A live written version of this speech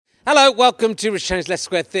Hello, welcome to RHLSTP's Leicester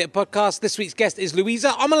Square Theatre podcast. This week's guest is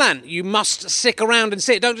Luisa. Omielan, you must stick around and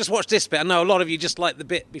sit. Don't just watch this bit. I know a lot of you just like the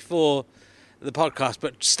bit before the podcast,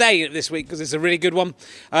 but stay this week because it's a really good one.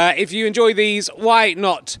 If you enjoy these, why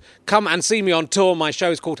not come and see me on tour? My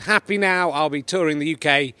show is called Happy Now. I'll be touring the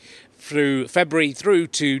UK through February through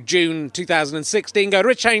to June 2016. Go to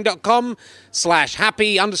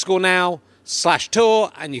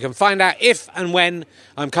richchain.com/happy_now/tour and you can find out if and when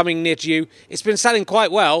I'm coming near to you. It's been selling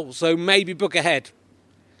quite well, so maybe book ahead.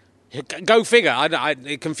 Go figure.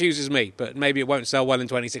 It confuses me, but maybe it won't sell well in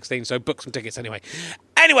 2016, so book some tickets anyway.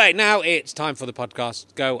 Anyway, now it's time for the podcast.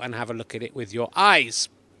 Go and have a look at it with your eyes.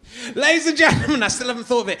 Ladies and gentlemen, I still haven't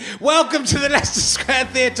thought of it. Welcome to the Leicester Square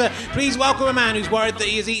Theatre. Please welcome a man who's worried that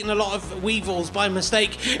he has eaten a lot of weevils by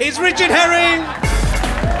mistake. It's Richard Herring!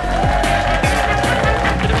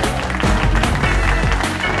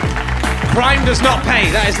 Crime does not pay.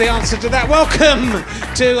 That is the answer to that. Welcome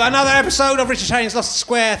to another episode of Richard Herring's Leicester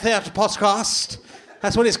Square Theatre podcast.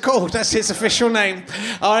 That's what it's called. That's its official name.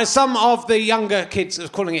 Some of the younger kids are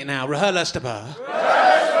calling it now RHLSTP.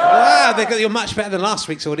 Wow, you're much better than last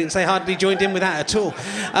week's audience. They hardly joined in with that at all.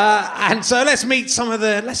 And so let's meet some of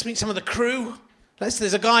the crew.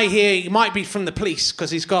 There's a guy here. He might be from the police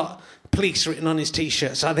because he's got police written on his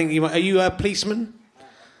t-shirt. So I think are you a policeman?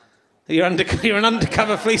 You're an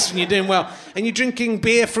undercover policeman, you're doing well. And you're drinking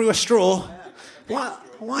beer through a straw. Why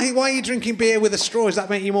are you drinking beer with a straw? Does that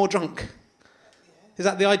make you more drunk? Is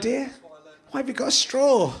that the idea? Why have you got a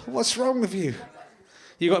straw? What's wrong with you?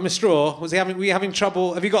 You got him a straw? Were you having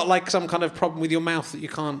trouble? Have you got like some kind of problem with your mouth that you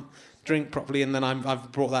can't drink properly and then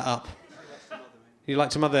I've brought that up? You like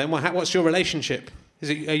to mother him? What's your relationship?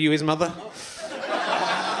 Are you his mother?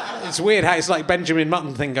 It's weird how it's like Benjamin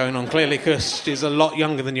Mutton thing going on, clearly, because she's a lot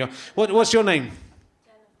younger than you. What's your name?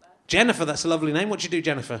 Jennifer, that's a lovely name. What do you do,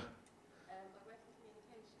 Jennifer?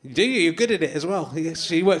 Do you? You're good at it as well.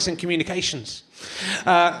 She works in communications.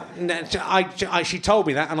 She told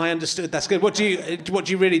me that, and I understood. That's good. What do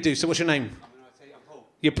you really do? So, what's your name? I'm Paul.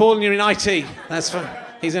 You're Paul, and you're in IT. That's fun.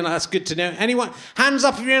 That's good to know. Anyone? Hands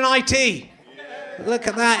up if you're in IT. Yeah. Look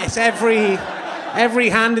at that. It's every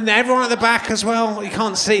hand in there. Everyone at the back as well. You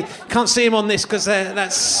can't see them on this because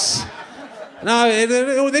that's. No,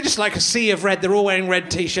 they're just like a sea of red. They're all wearing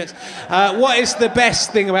red t-shirts. What is the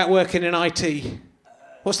best thing about working in IT?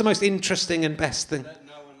 What's the most interesting and best thing?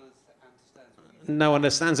 No one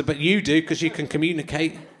understands it, but you do because you can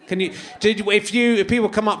communicate. If people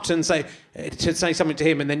come up to and say something to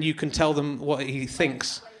him, and then you can tell them what he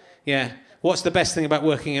thinks? Yeah. What's the best thing about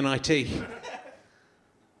working in IT?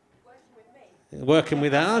 Working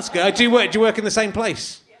with us. Do you work in the same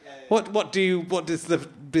place? What does the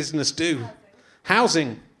business do?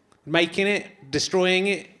 Housing, making it, destroying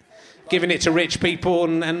it, giving it to rich people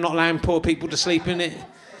and not allowing poor people to sleep in it.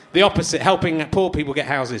 The opposite, helping poor people get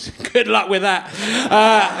houses. Good luck with that.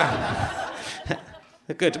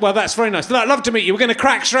 Good. Well, that's very nice. I'd love to meet you. We're going to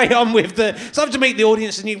crack straight on with I'd love to meet the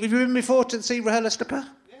audience. Have you been before to see RHLSTP?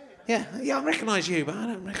 Yeah, I recognise you, but I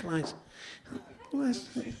don't recognise.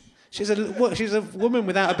 She's a woman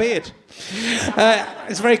without a beard.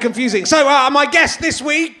 It's very confusing. So my guest this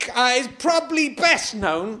week is probably best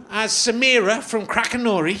known as Samira from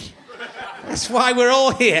Krakenori. That's why we're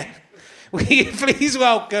all here. Please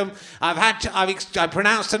welcome. I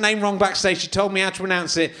pronounced her name wrong backstage. She told me how to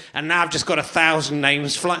pronounce it, and now I've just got 1,000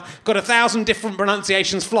 names, got 1,000 different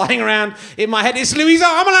pronunciations flying around in my head. It's Luisa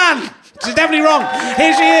Omielan. She's definitely wrong.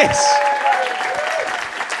 Here she is.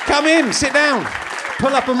 Come in, sit down.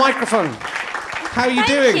 Pull up a microphone. How are you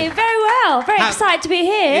doing? Thank you, very well. Very excited to be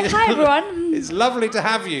here. Hi, everyone. It's lovely to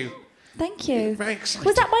have you. Thank you. Very excited.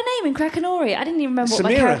 Was that my name in Krakenori? I didn't even remember what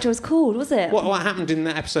my character was called, was it? What happened in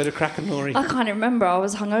that episode of Krakenori? I can't even remember. I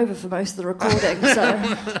was hungover for most of the recording, so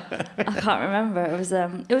I can't remember. It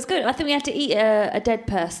was good. I think we had to eat a dead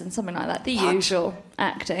person, something like that. The usual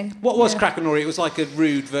acting. What was Krakenori? It was like a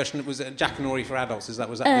rude version. It was a Jackanory for adults. Was that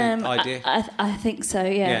the idea? I think so,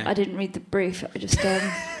 yeah. I didn't read the brief. I just...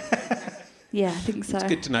 yeah, I think so. It's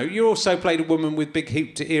good to know. You also played a woman with big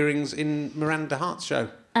hooped earrings in Miranda Hart's show.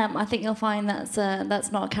 I think you'll find that's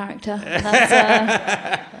not a character.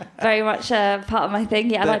 That's very much part of my thing.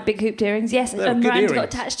 Yeah, I like big hooped earrings. Yes, Miranda got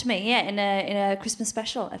attached to me. Yeah, in a Christmas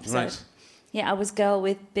special episode. Right. Yeah, I was girl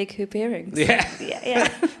with big hoop earrings. Yeah. Yeah.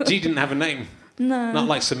 She didn't have a name. No. Not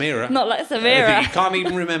like Samira. Not like Samira. You can't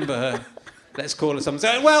even remember her. Let's call her something.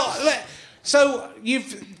 So, well, So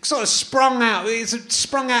you've sort of sprung out. It's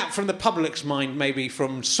sprung out from the public's mind, maybe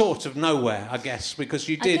from sort of nowhere, I guess, because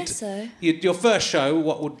you did. I guess so. Your first show,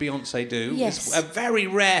 What Would Beyonce Do? Yes. It's a very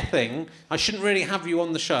rare thing. I shouldn't really have you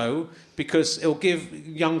on the show because it'll give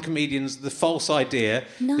young comedians the false idea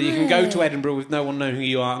that you can go to Edinburgh with no one knowing who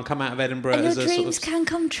you are and come out of Edinburgh and as your a dreams sort of can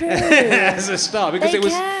come true as a star, because it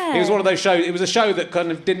was one of those shows. It was a show that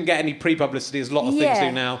kind of didn't get any pre-publicity, as a lot of things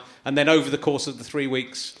do now, and then over the course of the 3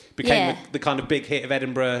 weeks became the kind of big hit of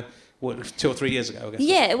Edinburgh. 2 or 3 years ago, I guess.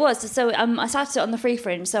 Yeah, it was. So I started it on the Free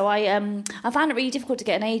Fringe. So I found it really difficult to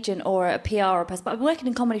get an agent or a PR or a person. But I've been working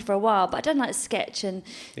in comedy for a while. But I'd done like sketch and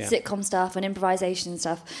sitcom stuff and improvisation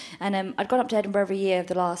stuff. And I'd gone up to Edinburgh every year of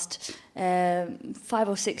the last 5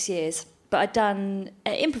 or 6 years. But I'd done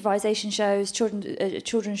improvisation shows,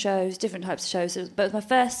 children shows, different types of shows. But it was my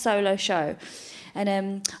first solo show.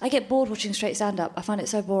 And I get bored watching straight stand-up. I find it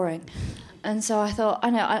so boring. And so I thought, do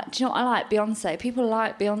you know what? I like Beyonce. People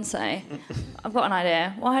like Beyonce. I've got an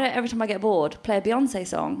idea. Why don't every time I get bored, play a Beyonce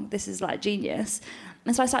song? This is like genius.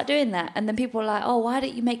 And so I started doing that. And then people were like, oh, why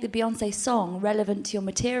don't you make the Beyonce song relevant to your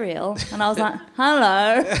material? And I was like,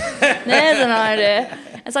 hello, there's an idea.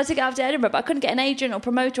 And so I took it up to Edinburgh, but I couldn't get an agent or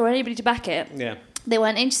promoter or anybody to back it. Yeah. They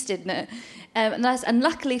weren't interested in it. And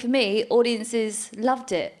luckily for me, audiences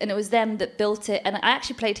loved it, and it was them that built it. And I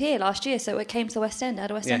actually played here last year, so it came to the West End. I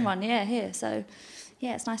had a West End run, here. So,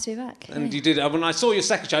 it's nice to be back. And you did. When I saw your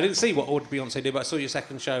second show, I didn't see What Would Beyonce Do, but I saw your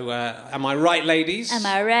second show, Am I Right, Ladies? Am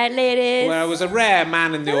I Right, Ladies? Where I was a rare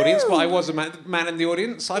man in the audience, but I was a man in the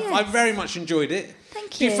audience. I very much enjoyed it.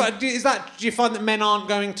 Thank you. Do you find that men aren't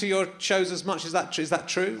going to your shows as much? Is that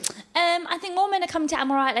true? I think more men are coming to Am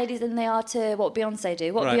I Right, Ladies than they are to What Beyonce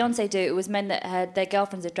Do. What Beyonce Do, it was men that had their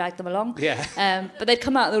girlfriends that dragged them along. Yeah. But they'd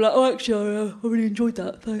come out and they were like, oh, actually, I really enjoyed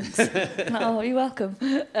that, thanks. Like, oh, you're welcome.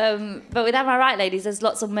 But with Am I Right, Ladies, there's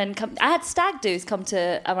lots of men come. I had stag do's come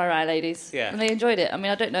to Am I Right, Ladies. Yeah. And they enjoyed it. I mean,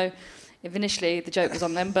 I don't know if initially the joke was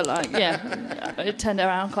on them, but it turned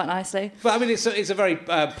around quite nicely. But I mean, it's a very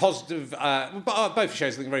positive. Both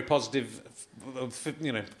shows, I think, are very positive.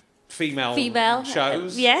 Female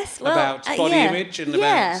shows. Yes. Well, about body image and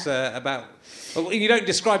about. Well, you don't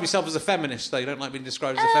describe yourself as a feminist, though. You don't like being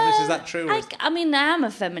described as a feminist. Is that true? I mean, I am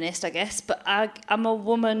a feminist, I guess, but I'm a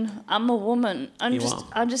woman. I'm a woman. I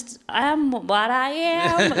am what I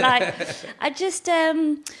am.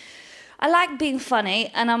 I like being funny,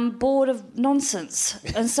 and I'm bored of nonsense,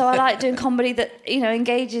 and so I like doing comedy that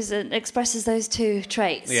engages and expresses those two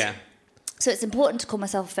traits. Yeah. So it's important to call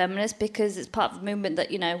myself a feminist because it's part of the movement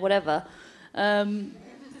that whatever. But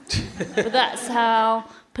that's how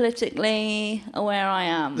politically aware I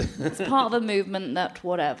am. It's part of a movement that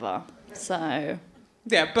whatever. So.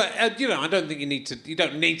 Yeah, but I don't think you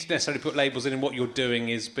don't need to necessarily put labels in, and what you're doing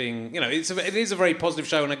is being, it is a very positive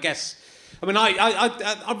show, and I guess. I mean,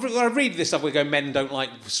 I read this stuff where we go, men don't like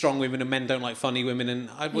strong women and men don't like funny women,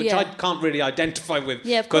 which I can't really identify with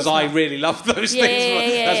because I really love those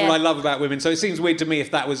things. That's what I love about women. So it seems weird to me if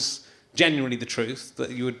that was genuinely the truth, that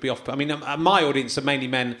you would be off. I mean, my audience are mainly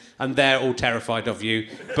men and they're all terrified of you,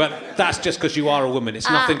 but that's just because you are a woman. It's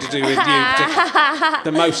nothing to do with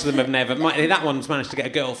you. Most of them have never. That one's managed to get a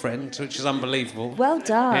girlfriend, which is unbelievable. Well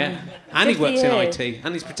done. Yeah. And he works in IT,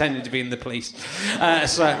 and he's pretending to be in the police.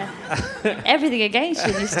 Everything against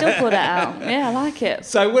you, you still pull it out. Yeah, I like it.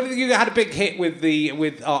 So, you had a big hit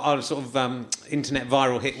with our sort of internet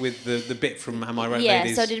viral hit with the bit from Am I Right, Ladies?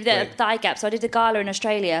 Yeah, so I did the thigh gap. So I did a gala in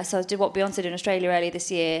Australia. So I did what Beyonce did in Australia earlier this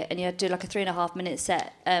year, and you had to do like a 3.5-minute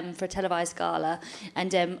set for a televised gala.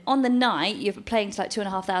 And on the night, you're playing to like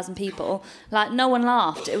 2,500 people. Like, no one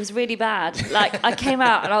laughed. It was really bad. Like, I came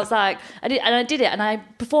out and I was like, I did it, and I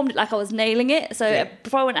performed it like I was nailing it. So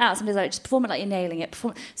before I went out, somebody was like, just perform it like you're nailing it.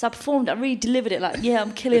 So I performed it, I really delivered it like,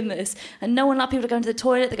 I'm killing this. And no one laughed. People are going to the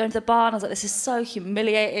toilet, they're going to the bar, and I was like, this is so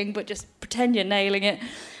humiliating, but just pretend you're nailing it.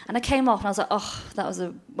 And I came off and I was like, oh, that was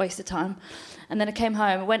a waste of time. And then I came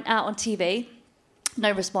home, went out on TV,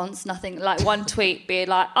 no response, nothing, like one tweet being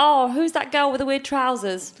like, oh, who's that girl with the weird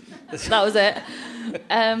trousers? That was it.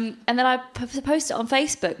 And then I posted it on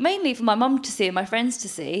Facebook, mainly for my mum to see and my friends to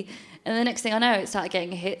see. And the next thing I know, it started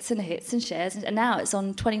getting hits and shares, and now it's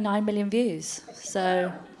on 29 million views.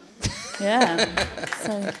 So, yeah.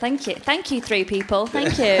 So thank you, 3 people.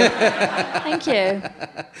 Thank you.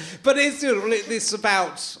 But it's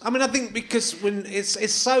about. I mean, I think because when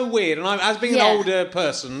it's so weird, and as being an older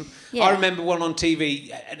person, I remember one on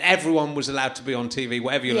TV, and everyone was allowed to be on TV,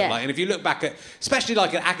 whatever you look like. And if you look back at, especially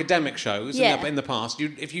like at academic shows in the past,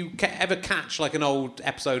 if you ever catch like an old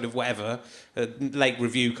episode of whatever, late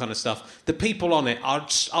review kind of stuff, the people on it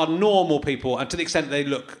are normal people, and to the extent they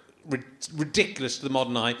look ridiculous to the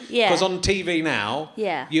modern eye. Yeah. Because on TV now,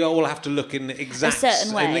 you all have to look in the exact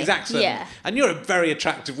certain way. And you're a very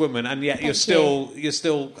attractive woman, and yet you're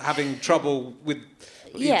still having trouble with.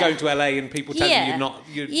 You go to LA and people tell you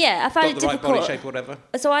I found it got the right body shape or whatever.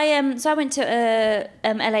 So I went to LA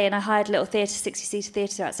and I hired a little theatre, 60-seater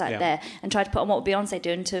theatre outside there, and tried to put on What Would Beyonce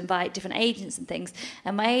Do, and to invite different agents and things.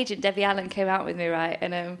 And my agent Debbie Allen came out with me, right?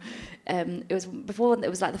 And it was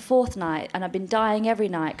like the fourth night, and I've been dying every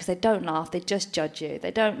night because they don't laugh, they just judge you,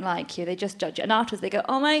 they don't like you, they just judge you. And afterwards they go,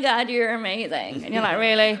 "Oh my God, you're amazing," and you're like,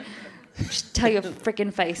 "Really? Just tell your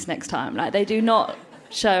freaking face next time." Like, they do not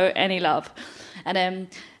show any love. And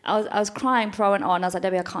I was crying before I went on. I was like,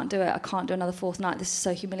 "Debbie, I can't do it. I can't do another fourth night. This is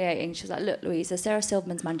so humiliating." She was like, "Look, Luisa, Sarah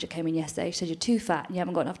Silverman's manager came in yesterday. She said you're too fat and you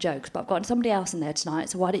haven't got enough jokes, but I've got somebody else in there tonight,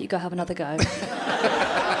 so why don't you go have another go?"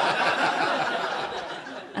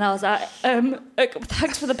 And I was like,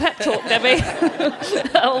 "Thanks for the pep talk, Debbie."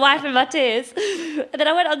 Wiping my tears. And then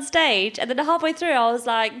I went on stage, and then halfway through I was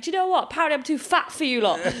like, "Do you know what? Apparently I'm too fat for you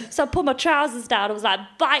lot." So I pulled my trousers down. I was like,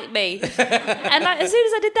 "Bite me." And like, as soon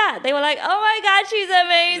as I did that, they were like, "Oh my God, she's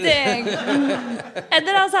amazing." And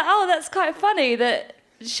then I was like, "Oh, that's quite funny that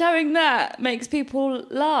showing that makes people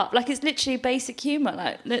laugh." Like, it's literally basic humour.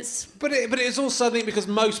 Like, it's. But it's also, I think, because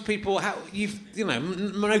most people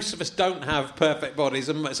most of us don't have perfect bodies,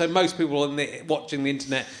 and so most people watching the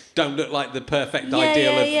internet don't look like the perfect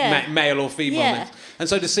ideal of male or female. And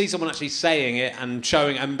so to see someone actually saying it and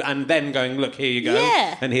showing and then going, "Look, here you go,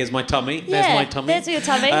 and here's my tummy. There's my tummy. There's your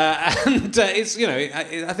tummy." And it's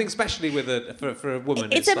I think especially with for a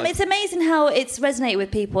woman, it's amazing how it's resonated with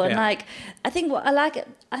people. And like, I think what I like,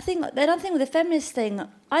 I think another thing with the feminist thing,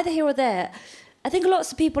 either here or there, I think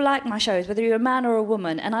lots of people like my shows, whether you're a man or a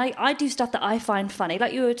woman, and I do stuff that I find funny.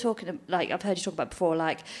 Like you were talking, like I've heard you talk about before,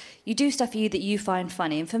 like you do stuff that you find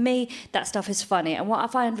funny. And for me, that stuff is funny. And what I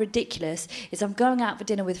find ridiculous is I'm going out for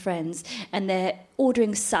dinner with friends and they're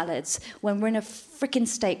ordering salads when we're in a freaking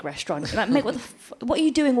steak restaurant. Like, mate, what are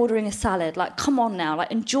you doing ordering a salad? Like, come on now.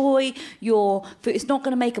 Like, enjoy your food. It's not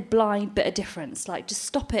going to make a blind bit of difference. Like, just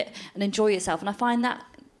stop it and enjoy yourself. And I find that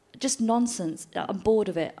just nonsense. I'm bored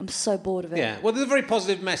of it. I'm so bored of it. Yeah, well, there's a very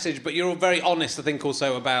positive message, but you're very honest, I think,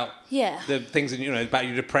 also about the things, about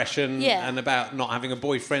your depression and about not having a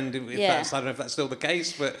boyfriend. I don't know if that's still the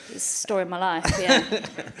case, but it's a story of my life.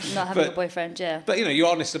 Not having a boyfriend. But you're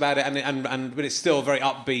honest about it, and but it's still very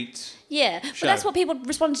upbeat. Yeah, but that's what people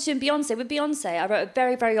responded to in Beyonce. With Beyonce, I wrote a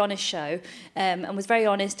very, very honest show, and was very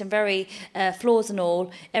honest and very flaws and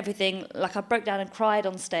all, everything. Like, I broke down and cried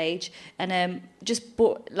on stage, and just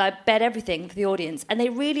bared everything for the audience, and they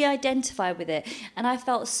really identified with it. And I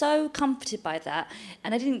felt so comforted by that,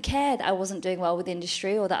 and I didn't care that I wasn't doing well with the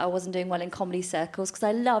industry or that I wasn't doing well in comedy circles, because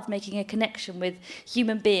I loved making a connection with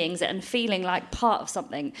human beings and feeling like part of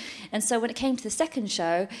something. And so when it came to the second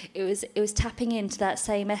show, it was tapping into that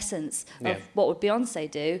same essence of what would Beyonce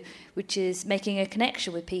do, which is making a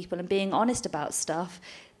connection with people and being honest about stuff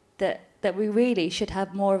that we really should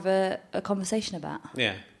have more of a conversation about.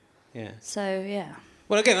 Yeah. So,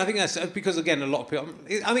 Well, again, I think that's because, again, a lot of people...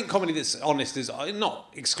 I think comedy that's honest is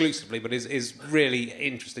not exclusively, but is really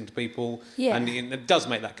interesting to people. Yeah. And it does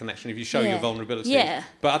make that connection if you show your vulnerability. Yeah.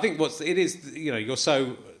 But I think you're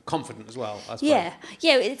so confident as well, I suppose.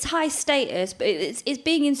 Yeah, it's high status, but it's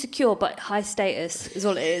being insecure, but high status is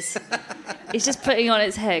all it is. It's just putting on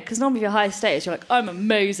its head, because normally if you're high status, you're like, "I'm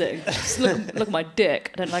amazing. Just look at my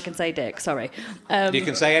dick." I don't know if I can say dick, sorry. You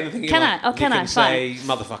can say anything you want. Can I? Oh, can I? You can say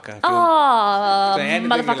motherfucker. Oh,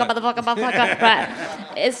 motherfucker. Right.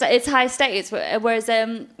 It's high status, whereas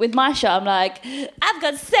with my show, I'm like, "I've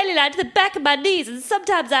got cellulite to the back of my knees, and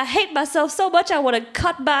sometimes I hate myself so much I want to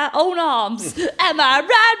cut my own arms. Am I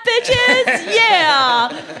right, bitches? Yeah."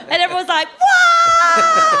 And everyone's like,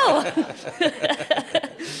 "Whoa!"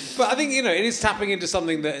 But I think, it is tapping into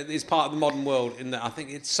something that is part of the modern world, in that I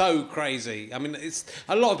think it's so crazy. I mean, it's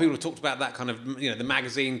a lot of people have talked about that kind of, the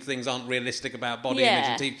magazine things aren't realistic about body image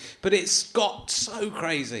and TV, but it's got so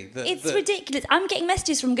crazy. It's ridiculous. I'm getting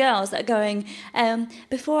messages from girls that are going,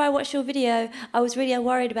 "Before I watched your video, I was really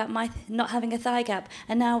worried about my not having a thigh gap,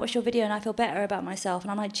 and now I watch your video and I feel better about myself."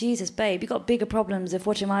 And I'm like, "Jesus, babe, you've got bigger problems if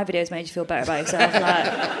watching my videos made you feel better about yourself."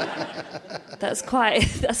 Like, that's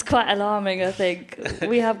quite alarming, I think.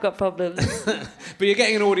 We have got problems. But you're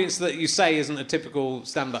getting an audience that you say isn't a typical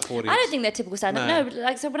stand-up audience. I don't think they're typical stand-up. No,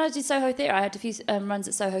 but so when I did Soho Theatre, I had a few runs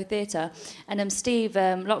at Soho Theatre, and Steve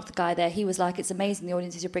Locke, the guy there, he was like, "It's amazing the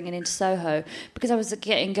audiences you're bringing into Soho," because I was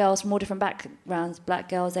getting girls from all different backgrounds, black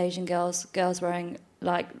girls, Asian girls wearing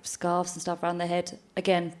like scarves and stuff around their head.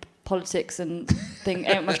 Again, politics and thing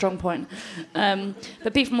ain't my strong point.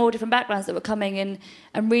 But people from all different backgrounds that were coming in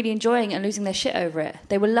and really enjoying it and losing their shit over it.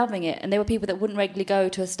 They were loving it, and they were people that wouldn't regularly go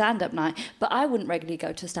to a stand-up night, but I wouldn't regularly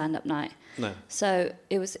go to a stand-up night. No. So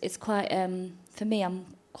it's quite, for me, I'm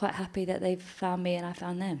quite happy that they've found me and I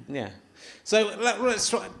found them. Yeah. So let's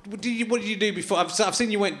try. What did you do before? I've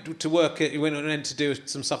seen you went to work. You went on to do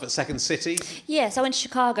some stuff at Second City. Yes, I went to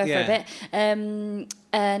Chicago for a bit,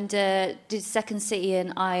 and did Second City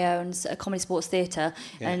and ION's Comedy Sports Theatre,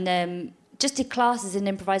 and just did classes in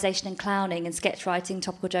improvisation and clowning and sketch writing,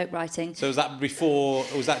 topical joke writing. So was that before,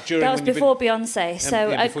 or was that during? That was before Beyonce. So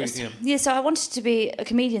so I wanted to be a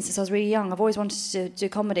comedian since I was really young. I've always wanted to do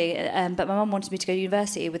comedy, but my mum wanted me to go to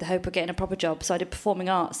university with the hope of getting a proper job. So I did performing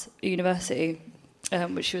arts at university,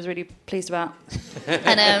 which she was really pleased about.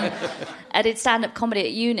 And I did stand-up comedy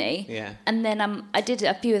at uni. Yeah. And then I did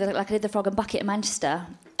a few, like I did The Frog and Bucket in Manchester,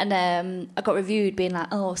 and I got reviewed being like,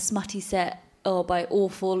 oh, smutty set. By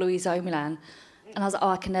awful Luisa Omielan. And I was like,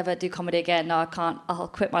 I can never do comedy again. No, I can't. I'll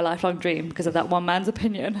quit my lifelong dream because of that one man's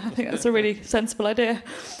opinion. I think that's a really sensible idea.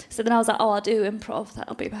 So then I was like, I'll do improv.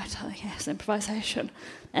 That'll be better. Yes, improvisation.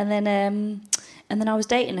 And then I was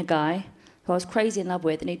dating a guy who I was crazy in love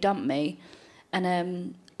with, and he dumped me.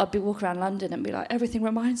 And I'd be walking around London and be like, everything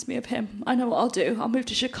reminds me of him. I know what I'll do. I'll move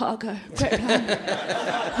to Chicago. Great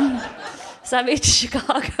plan. So I moved to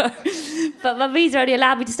Chicago, but my visa only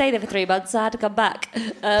allowed me to stay there for 3 months, so I had to come back.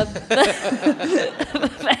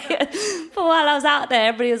 But while I was out there,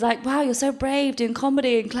 everybody was like, wow, you're so brave doing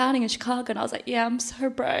comedy and clowning in Chicago. And I was like, yeah, I'm so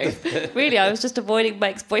brave. Really, I was just avoiding my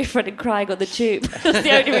ex-boyfriend and crying on the tube. That's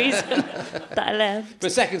the only reason that I left.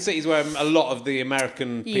 But Second City is where a lot of the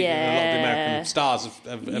American people, a lot of the American stars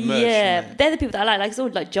have emerged. Yeah, they're the people that I like. It's all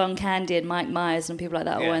like John Candy and Mike Myers and people like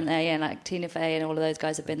that weren't there. Yeah, like Tina Fey and all of those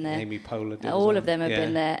guys have been there. Amy Poehler. All of them have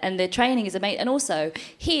been there, and the training is amazing. And also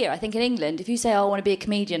here, I think in England, if you say, oh, I want to be a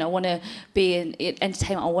comedian, I want to be in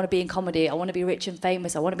entertainment, I want to be in comedy, I want to be rich and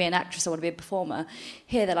famous, I want to be an actress, I want to be a performer,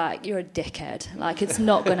 here they're like, you're a dickhead, like it's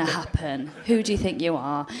not going to happen. Who do you think you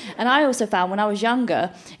are? And I also found when I was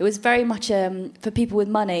younger, it was very much for people with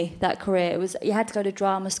money, that career. It was, you had to go to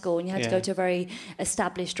drama school, and you had to go to a very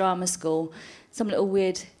established drama school. Some little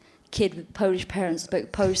weird kid with Polish parents,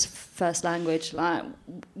 spoke Polish first language, like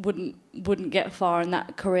wouldn't get far in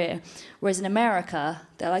that career. Whereas in America,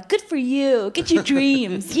 they're like, good for you, get your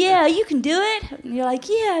dreams. Yeah, you can do it. And you're like,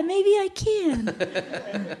 yeah, maybe I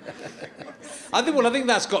can. I think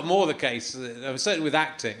that's got more the case, certainly with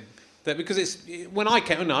acting. That because it's when I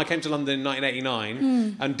came to London in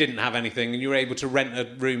 1989 and didn't have anything, and you were able to rent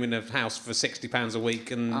a room in a house for £60 a week,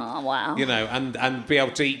 and and be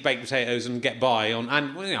able to eat baked potatoes and get by on.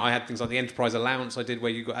 And I had things like the enterprise allowance I did, where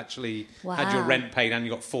you got had your rent paid and you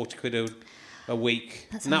got 40 quid a week,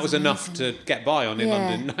 and that was enough to get by on in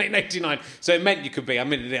London in 1989. So it meant you could be.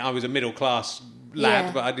 I was a middle class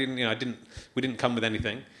lad, but I didn't. We didn't come with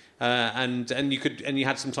anything, and you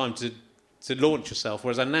had some time to launch yourself,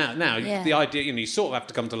 whereas now the idea, you sort of have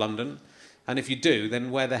to come to London, and if you do, then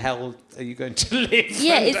where the hell are you going to live?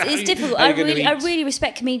 Yeah, it's difficult. I really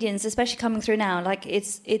respect comedians, especially coming through now. Like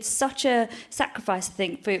it's such a sacrifice, I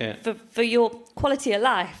think, for your quality of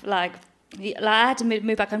life. Like I had to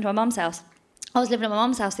move back home to my mum's house. I was living at my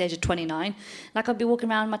mum's house at the age of 29. Like, I'd be walking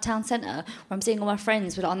around my town centre where I'm seeing all my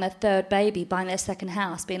friends on their third baby, buying their second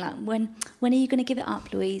house, being like, when are you going to give it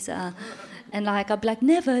up, Louisa? And, like, I'd be like,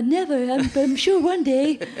 never, I'm sure one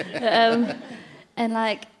day. And,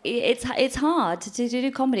 like, it's hard to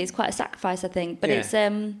do comedy. It's quite a sacrifice, I think. But it's...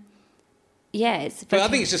 it's... But I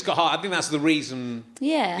think it's just got hard. I think that's the reason...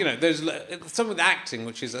 Yeah. There's some with acting,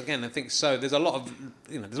 which is, again, I think so... There's a lot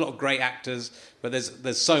of great actors, but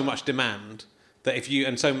there's so much demand... that if you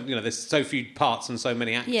there's so few parts and so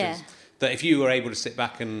many actors that if you were able to sit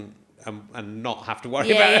back and not have to worry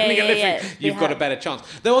about anything, you've got a better chance.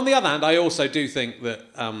 Though on the other hand, I also do think that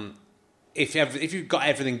if you've got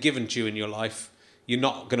everything given to you in your life, you're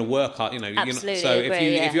not going to work hard.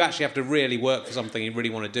 If you actually have to really work for something, you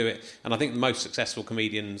really want to do it. And I think the most successful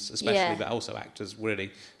comedians, especially, but also actors,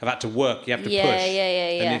 really have had to work. You have to push.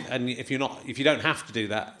 And if you don't have to do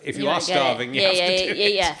that, if you are starving, you have to do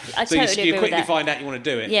it. I totally agree with that. You quickly find out you want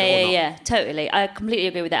to do it. Yeah, totally. I completely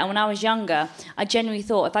agree with that. And when I was younger, I genuinely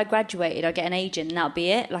thought if I graduated, I'd get an agent and that would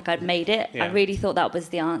be it. Like, I'd made it. I really thought that was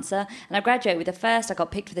the answer. And I graduated with the first. I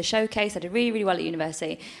got picked for the showcase. I did really, really well at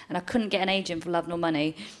university, and I couldn't get an agent for love nor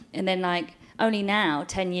money. And then, like, only now,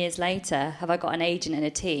 10 years later, have I got an agent and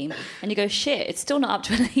a team. And you go, shit, it's still not up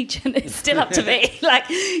to an agent. It's still up to me. Like,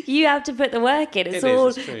 you have to put the work in. It's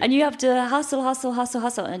true. And you have to hustle,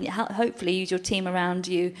 and hopefully use your team around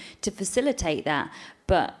you to facilitate that.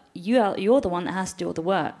 But you're the one that has to do all the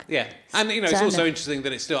work. Yeah, and it's also interesting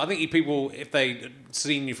that it's still. I think people, if they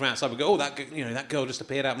seen you from outside, would go, "Oh, that girl just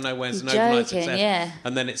appeared out of nowhere as an overnight success." Yeah.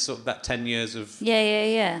 And then it's sort of that 10 years of.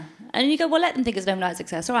 Yeah. And you go, well, let them think it's an overnight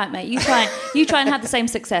success. All right, mate. You try and have the same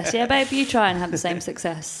success. Yeah, babe. You try and have the same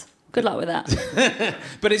success. Good luck with that.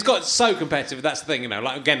 But it's got so competitive. That's the thing,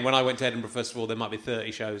 like again, when I went to Edinburgh Festival, there might be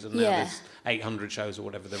 30 shows, and now there's 800 shows or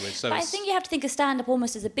whatever there is. So but I think you have to think of stand-up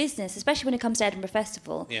almost as a business, especially when it comes to Edinburgh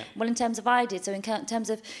Festival. Yeah. Well, in terms of ideas, so in terms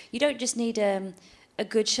of, you don't just need a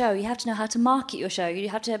good show. You have to know how to market your show. You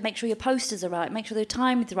have to make sure your posters are right, make sure the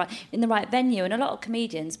time is right, in the right venue. And a lot of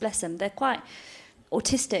comedians, bless them, they're quite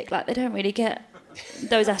autistic. Like, they don't really get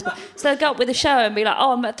those aspects. So they'll go up with a show and be like,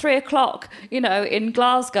 oh, I'm at 3:00, in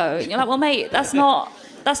Glasgow. And you're like, well, mate, that's not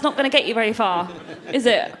going to get you very far, is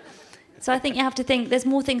it? So I think you have to think, there's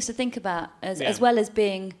more things to think about as well as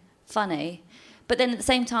being funny. But then at the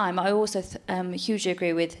same time, I also hugely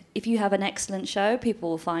agree with, if you have an excellent show, people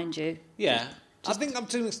will find you. Yeah. I think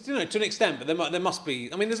to an extent, but there must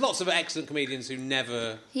be. I mean, there's lots of excellent comedians who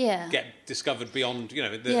never get discovered beyond,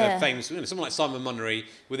 the famous. Someone like Simon Munnery,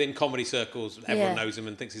 within comedy circles, everyone knows him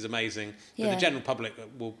and thinks he's amazing. But the general public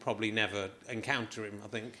will probably never encounter him, I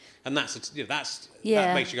think, and that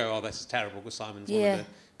makes you go, oh, this is terrible, because Simon's one of the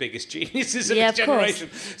biggest geniuses of his generation.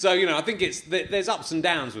 Course. So I think there's ups and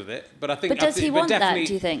downs with it, but I think. But does he want that?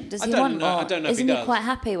 Do you think? Does he want? I don't know. Isn't if he does. He quite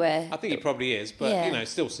happy where? I think he probably is, but it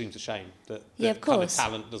still seems a shame that kind of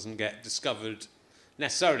talent doesn't get discovered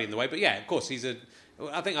necessarily in the way. But yeah, of course,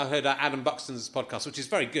 I think I heard Adam Buxton's podcast, which is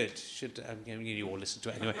very good. Should you all listen to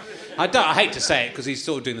it anyway? I hate to say it because he's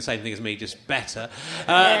sort of doing the same thing as me, just better.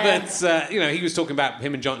 But he was talking about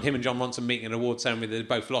him and John Ronson meeting at an award ceremony that they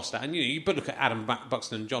both lost at, and you look at Adam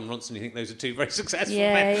Buxton and John Ronson, you think those are two very successful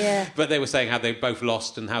men. Yeah. But they were saying how they both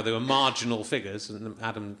lost and how they were marginal figures, and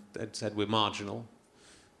Adam had said we're marginal.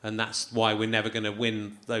 And that's why we're never going to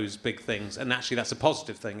win those big things. And actually, that's a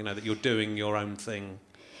positive thing, that you're doing your own thing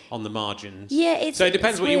on the margins. Yeah, so it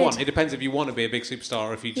depends what you want. It depends if you want to be a big superstar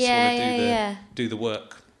or if you just want to do the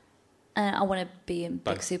work. I want to be a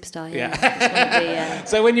big superstar. Yeah.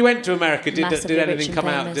 So when you went to America, did anything come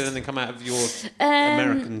out? Did anything come out of your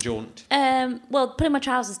American jaunt? Well, putting my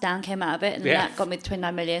trousers down came out of it, and that got me the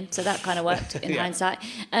 29 million. So that kind of worked in hindsight.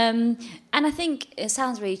 And I think it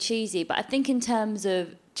sounds really cheesy, but I think in terms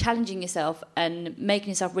of challenging yourself and making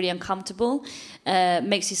yourself really uncomfortable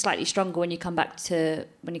makes you slightly stronger when you come back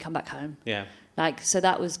home. Yeah. So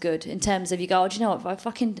that was good in terms of you go, oh, do you know what? If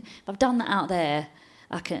I've done that out there,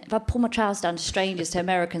 if I pull my trousers down to strangers, to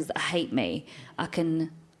Americans that hate me, I can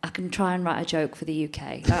try and write a joke for the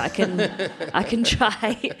UK. I can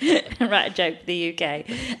try and write a joke for the UK.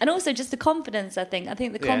 And also just the confidence, I think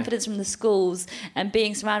the confidence from the schools and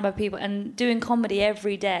being surrounded by people and doing comedy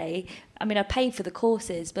every day. I mean, I paid for the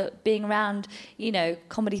courses, but being around,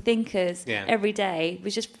 comedy thinkers every day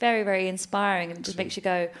was just very, very inspiring, and it just makes you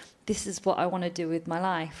go, this is what I want to do with my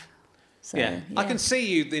life. So, I can see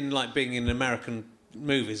you in being in American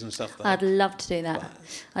movies and stuff. I'd love to do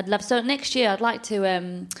that. So next year I'd like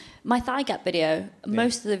to my thigh gap video,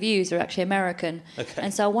 most of the views are actually American,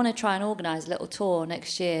 and so I want to try and organise a little tour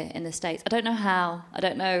next year in the States. I don't know how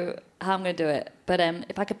I'm going to do it, but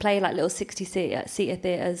if I could play little 60-seater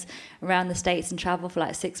theatres around the States and travel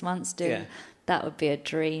for 6 months, that would be a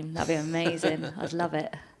dream. That'd be amazing. I'd love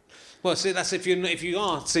it. Well, see, that's if you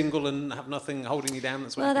are single and have nothing holding you down.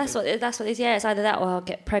 That's what it is. Yeah, it's either that or I'll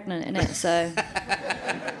get pregnant in it. So.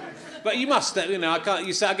 But you must, I can't.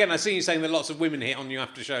 You say again. I see you saying that lots of women hit on you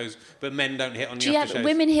after shows, but men don't hit on you after shows.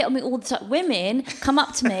 Women hit on me all the time. Women come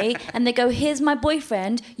up to me and they go, "Here's my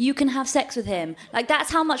boyfriend. You can have sex with him." That's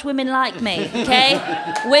how much women like me. Okay,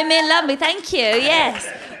 women love me. Thank you. Yes,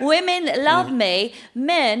 women love me.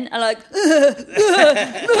 Men are like,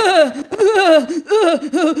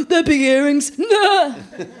 they're big earrings.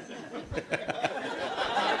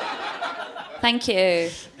 Thank you.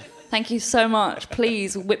 Thank you so much.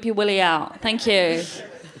 Please whip your willy out. Thank you.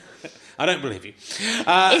 I don't believe you.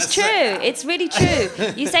 It's true. It's really true.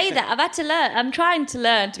 You say that. I've had to learn. I'm trying to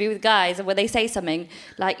learn to be with guys where they say something,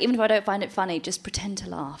 even if I don't find it funny, just pretend to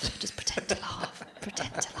laugh. Just pretend to laugh.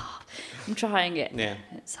 Pretend to laugh. I'm trying it. Yeah.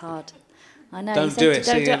 It's hard. I know. Don't do it.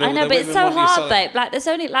 I know, but it's so hard, babe. There's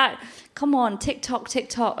only come on, TikTok.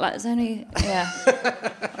 There's only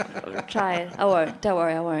I'll try it. I won't. Don't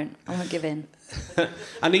worry, I won't give in.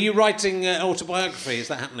 And are you writing an autobiography? Is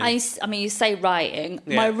that happening? I mean, you say writing.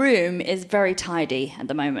 Yeah. My room is very tidy at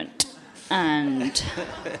the moment, and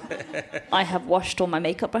I have washed all my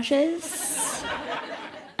makeup brushes,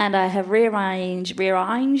 and I have rearranged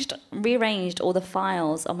all the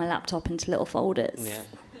files on my laptop into little folders. Yeah.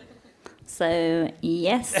 So,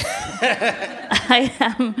 yes, I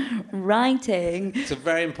am writing. It's a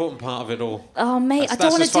very important part of it all. Oh, mate, I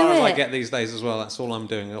don't want to do it. That's as far as I get these days as well. That's all I'm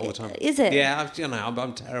doing all the time. Is it? Yeah, I'm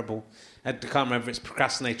terrible. I can't remember if it's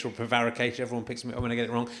procrastinator or prevaricator. Everyone picks me up when I get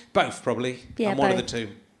it wrong. Both, probably. Yeah, I'm one of the two.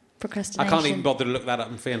 Procrastination. I can't even bother to look that up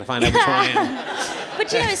and find out which one I am.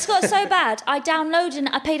 But it's got so bad. I downloaded and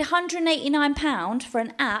I paid £189 for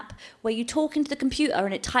an app where you talk into the computer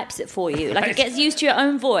and it types it for you. Like, it gets used to your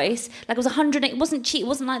own voice. Like, it was it wasn't cheap. It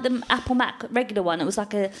wasn't like the Apple Mac regular one. It was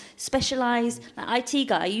like a specialised IT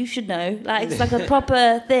guy. You should know. Like, it's like a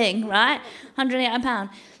proper thing, right?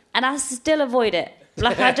 £189. And I still avoid it.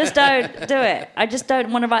 Like, I just don't do it. I just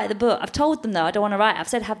don't want to write the book. I've told them, though, I don't want to write it. I've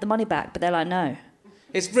said have the money back, but they're like, no.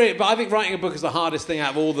 It's really, but I think writing a book is the hardest thing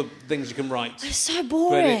out of all the things you can write. It's so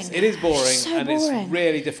boring. It is boring, It's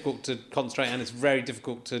really difficult to concentrate, and it's very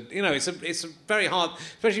difficult to, it's a very hard,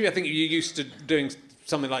 especially I think you're used to doing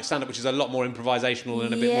something like stand-up, which is a lot more improvisational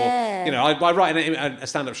and a bit more, I write a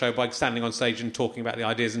stand-up show by standing on stage and talking about the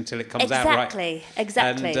ideas until it comes out, right?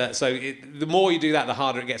 Exactly. And so the more you do that, the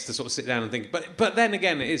harder it gets to sort of sit down and think. But then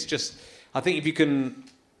again, it is just, I think if you can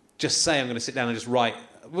just say, I'm going to sit down and just write.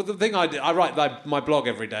 Well, the thing I write my blog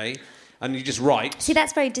every day, and you just write. See,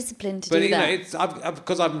 that's very disciplined to do that. But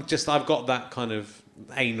because I've got that kind of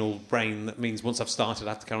anal brain that means once I've started,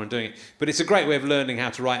 I have to carry on doing it. But it's a great way of learning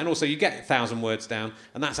how to write, and also you get 1,000 words down,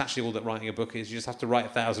 and that's actually all that writing a book is. You just have to write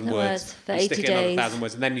 1,000 words for and 80 stick it in another 1,000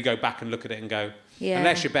 words, and then you go back and look at it and go. Yeah.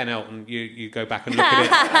 Unless you're Ben Elton, you go back and look at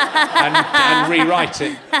it and rewrite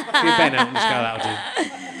it. If you're Ben Elton, just go, that'll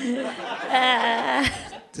do.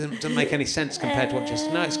 Doesn't make any sense compared to what just...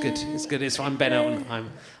 No, it's good. It's good. I'm Ben Elton.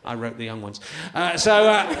 I wrote the young ones. I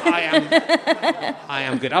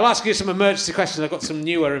am good. I'll ask you some emergency questions. I've got some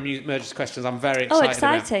newer emergency questions I'm very excited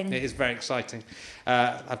exciting. about. It is very exciting.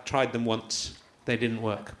 I've tried them once. They didn't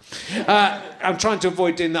work. I'm trying to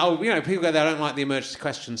avoid doing that. People go there, I don't like the emergency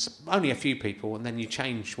questions. Only a few people, and then you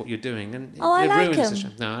change what you're doing. And it I like ruins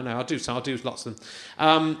them. the show. No, I'll do lots of them.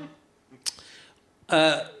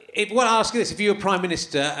 I'll ask you this: if you were Prime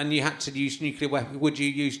Minister and you had to use nuclear weapons, would you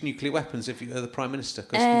use nuclear weapons if you were the Prime Minister?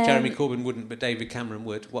 Because Jeremy Corbyn wouldn't, but David Cameron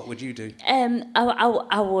would. What would you do?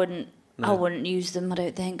 I wouldn't. No. I wouldn't use them. I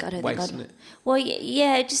don't think. Wasting it. Well,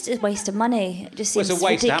 yeah, just a waste of money. It just seems it's a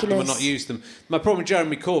waste ridiculous. to have them and not use them. My problem with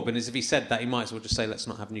Jeremy Corbyn is if he said that, he might as well just say, "Let's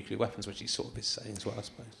not have nuclear weapons," which he sort of is saying as well, I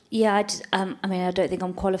suppose. Yeah, I don't think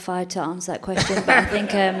I'm qualified to answer that question, but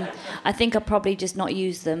I think I'd probably just not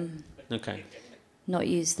use them. Okay. Not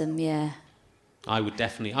use them. Yeah. I would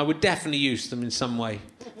definitely use them in some way.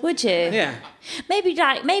 Would you? Yeah. Maybe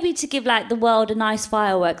to give the world a nice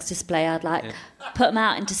fireworks display. I'd put them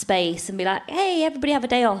out into space and be like, "Hey, everybody, have a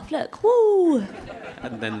day off. Look, woo!"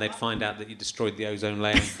 And then they'd find out that you destroyed the ozone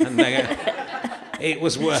layer, and it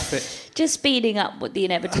was worth it. Just speeding up with the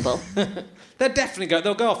inevitable. They'll definitely go.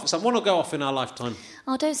 They'll go off. One will go off in our lifetime.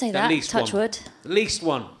 Oh, don't say that. At least Touch one. wood. At least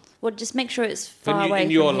one. Well, just make sure it's far away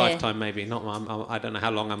in your from here. lifetime, maybe. Not. I don't know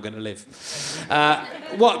how long I'm going to live.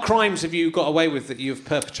 What crimes have you got away with that you've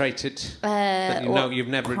perpetrated that you've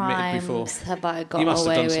never admitted before? Have I got away with? You must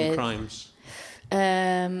have done some crimes.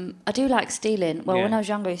 I do like stealing. Well, Yeah. when I was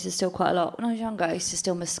younger, I used to steal quite a lot. When I was younger, I used to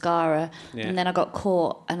steal mascara, Yeah. and then I got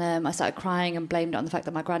caught, and I started crying and blamed it on the fact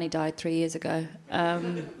that my granny died 3 years ago.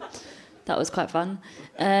 That was quite fun.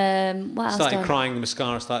 What else? Started crying, the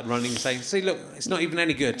mascara started running, saying, "See, look, it's not even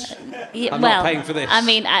any good. Yeah, I'm not paying for this." I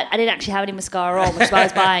mean, I didn't actually have any mascara on, which is why I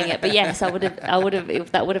was buying it. But yes, I would have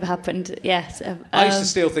if that would have happened. Yes. I used to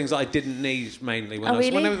steal things that I didn't need mainly when I was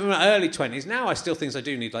really? when I was in my early 20s. Now I steal things I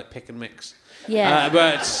do need, like pick and mix. Yeah.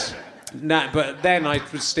 But then I'd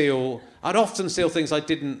often steal things I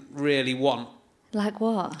didn't really want. Like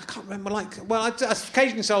what? I can't remember. I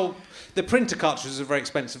occasionally sold the printer cartridges are very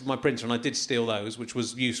expensive for my printer, and I did steal those, which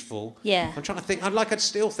was useful. Yeah. I'm trying to think. I'd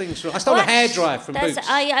steal things. I stole a hairdryer from Boots.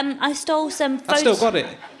 I stole some. I've still got it.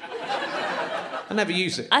 I never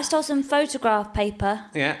use it. I stole some photograph paper.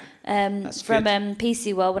 Yeah. From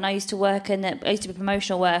PC World when I used to work, and I used to do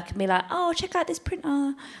promotional work and be like, "Oh, check out this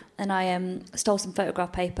printer," and I stole some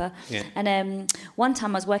photograph paper. Yeah. And one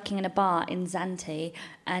time I was working in a bar in Zante,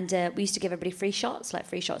 and we used to give everybody free shots, and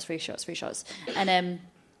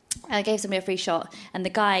I gave somebody a free shot, and the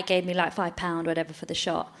guy gave me like £5 or whatever for the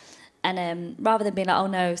shot, and rather than being like, "Oh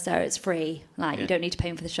no, sir, it's free, you don't need to pay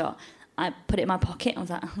him for the shot," I put it in my pocket. I was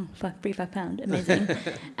like, free £5, amazing.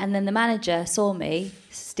 And then the manager saw me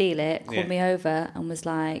steal it, called me over and was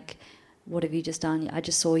like, "What have you just done? I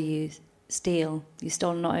just saw you steal. You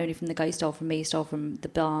stole not only from the guy you stole from me, you stole from the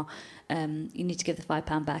bar. You need to give the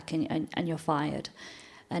 £5 back and you're fired."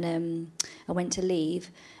 and I went to leave,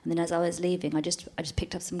 and then as I was leaving, I just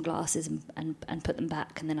picked up some glasses and put them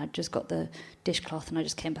back, and then I just got the dishcloth and I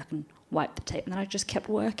just came back and wiped the tape, and then I just kept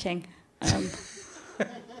working.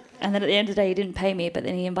 And then at the end of the day, he didn't pay me, but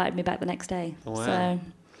then he invited me back the next day. Wow. So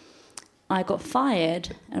I got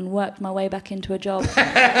fired and worked my way back into a job.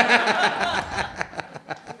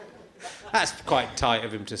 That's quite tight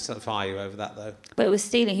of him to fire you over that, though. But it was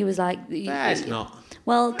stealing. He was like... It's not.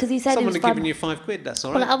 Well, because he said... Someone had given you £5, that's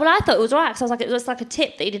all right. Well, I thought it was all right, because I was like, it was like a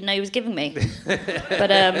tip that he didn't know he was giving me. But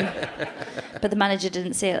the manager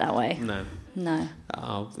didn't see it that way. No.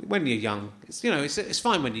 Oh, when you're young, it's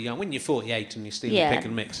fine when you're young. When you're 48 and you're stealing pick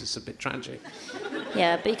and mix, it's a bit tragic.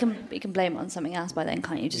 Yeah, but you can blame it on something else by then,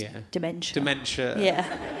 can't you? Just dementia. Yeah.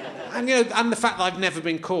 And and the fact that I've never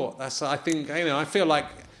been caught. That's I feel like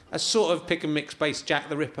a sort of pick and mix based Jack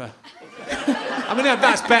the Ripper. I mean,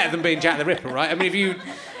 that's better than being Jack the Ripper, right? I mean, if you...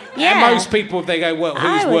 Yeah. Most people, if they go, well,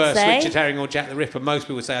 who's worse, Richard Herring or Jack the Ripper? Most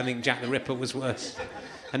people would say, I think Jack the Ripper was worse.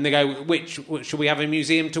 And they go, should we have a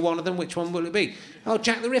museum to one of them? Which one will it be? Oh,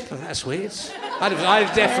 Jack the Ripper, that's weird. I'd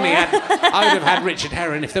have had Richard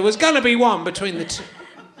Herring if there was going to be one between the two.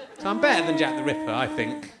 So I'm better than Jack the Ripper, I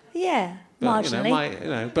think. Yeah, but,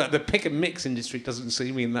 marginally. But the pick and mix industry doesn't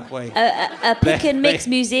see me in that way. A pick and mix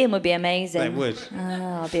museum would be amazing. It would.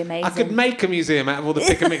 Oh, it'd be amazing. I could make a museum out of all the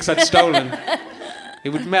pick and mix I'd stolen.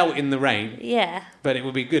 It would melt in the rain. Yeah. But it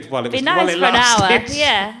would be good while it lasted. It'd be nice for an hour.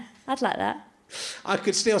 Yeah, I'd like that. I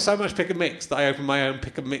could steal so much pick and mix that I opened my own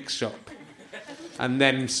pick and mix shop, and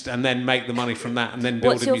then make the money from that, and then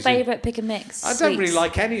build a museum. What's your favourite pick and mix? I don't really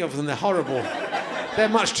like any of them. They're horrible. They're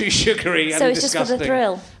much too sugary and disgusting. So it's just for the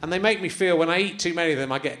thrill. And they make me feel, when I eat too many of them,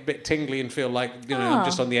 I get a bit tingly and feel like I'm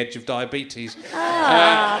just on the edge of diabetes.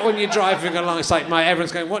 When you're driving along, it's like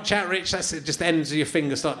everyone's going, "Watch out, Rich!" That's it. Just the ends of your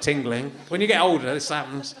fingers start tingling. When you get older, this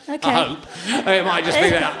happens. Okay. I hope it might just be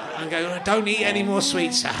that. I'm going, "Don't eat any more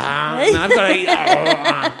sweets." No, I've got to eat.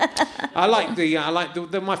 I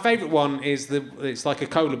like my favourite one is it's like a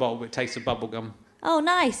cola bottle but it tastes of bubble gum. Oh,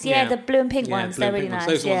 nice! Yeah, the blue and pink ones. They're really nice.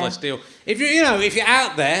 Those ones I steal. If you're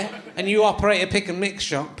out there and you operate a pick and mix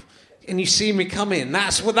shop and you see me come in,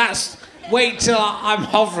 wait till I'm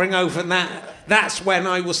hovering over that. That's when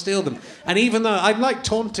I will steal them. And even though I like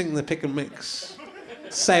taunting the pick and mix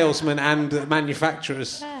salesmen and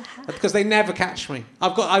manufacturers because they never catch me.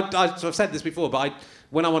 I've said this before, but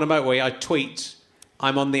when I'm on a motorway, I tweet,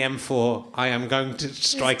 "I'm on the M4. I am going to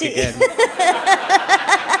strike again."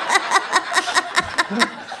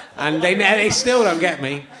 And they still don't get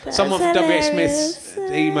me. Someone from W.H. Smith's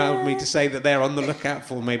emailed me to say that they're on the lookout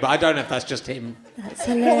for me, but I don't know if that's just him. That's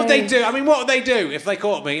hilarious. What would they do? I mean, what would they do if they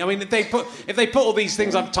caught me? I mean, if they put all these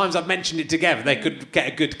things times I've mentioned it together, they could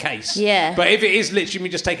get a good case. Yeah. But if it is literally me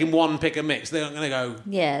just taking one pick and mix, they're not going to go...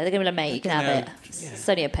 Yeah, they're going to be like, mate, you can have it. Yeah. It's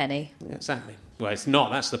only a penny. Yeah, exactly. Well, it's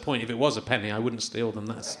not. That's the point. If it was a penny, I wouldn't steal them.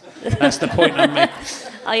 That's the point I'm making.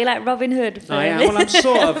 Are you like Robin Hood? I am. Well, I'm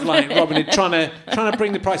sort of like Robin Hood, trying to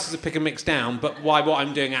bring the prices of pick and mix down, but what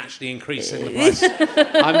I'm doing actually increasing the price.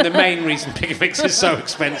 I'm the main reason pick and mix is so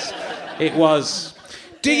expensive. It was.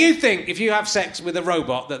 Do you think if you have sex with a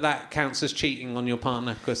robot that counts as cheating on your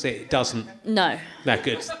partner? Because it doesn't. No. No,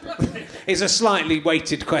 good. It's a slightly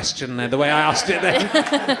weighted question there, the way I asked it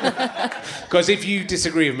there. Because if you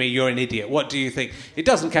disagree with me, you're an idiot. What do you think? It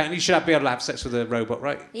doesn't count. You should be able to have sex with a robot,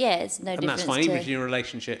 right? Yeah, it's no difference. And that's fine, even if you're in a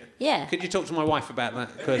relationship. Yeah. Could you talk to my wife about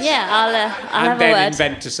that? Yeah, I'll have a word. And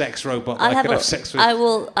then invent a sex robot that I could have sex with. I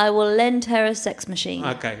will lend her a sex machine.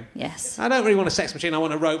 Okay. Yes. I don't really want a sex machine. I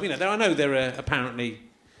want a robot. I know there are apparently...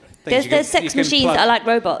 There's sex machines that are like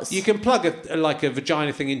robots. You can plug a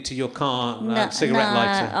vagina thing into your car, cigarette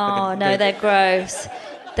lighter. Oh, no, they're gross.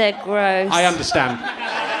 They're gross. I understand.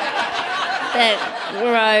 They're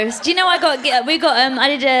gross. Do you know I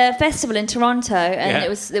did a festival in Toronto and it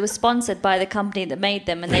was sponsored by the company that made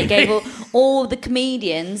them, and they gave all the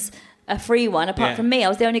comedians a free one apart from me. I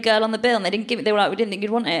was the only girl on the bill and they didn't give it. They were like, "We didn't think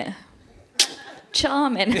you'd want it."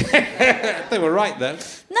 Charming. They were right though.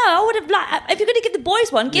 No, I would have if you're going to give the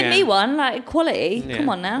boys one, give me one. Like equality. Yeah. Come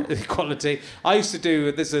on now. Equality. I used to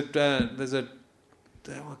do. There's a.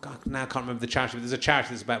 Now I can't remember the charity. But there's a charity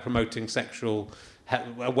that's about promoting sexual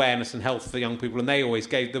awareness and health for young people, and they always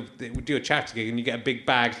they would do a charity gig, and you get a big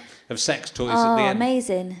bag of sex toys at the end.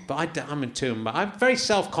 Amazing. But I'm into them. But I'm very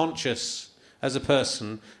self-conscious as a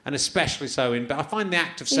person, and especially so but I find the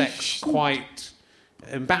act of sex quite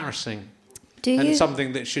embarrassing. And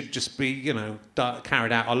something that should just be,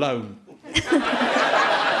 carried out alone.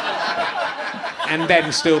 And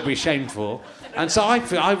then still be shameful. And so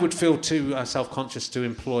I would feel too self-conscious to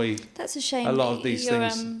employ. That's a shame. A lot of these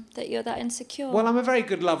things. That you're that insecure. Well, I'm a very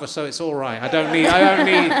good lover, so it's all right. I don't need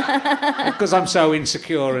because I'm so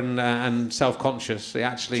insecure and self-conscious. It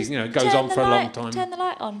actually, goes on for a long time. Turn the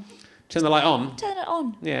light on. Turn the light on. Turn it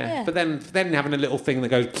on. Yeah. But then having a little thing that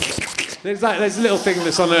goes. There's a little thing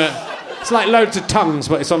that's on a. It's like loads of tongues,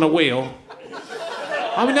 but it's on a wheel.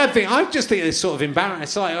 I mean, I just think it's sort of embarrassing.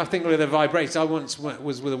 It's like, I think with a vibrator, I once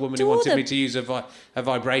was with a woman who wanted me to use a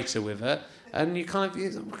vibrator with her, and you're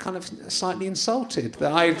kind of slightly insulted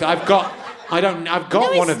that I've got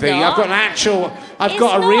one of these. I've got an actual. I've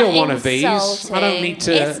got a real one of these. I don't need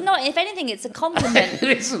to. It's not. If anything, it's a compliment.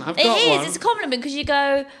 It isn't. I've got one. It is. It's a compliment because you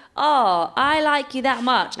go, oh, I like you that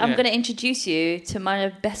much. I'm going to introduce you to my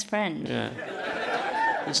best friend. Yeah.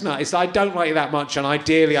 It's not. It's I don't like you that much, and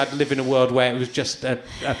ideally, I'd live in a world where it was just a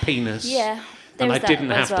penis. Yeah. And I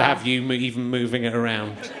didn't have to have you even moving it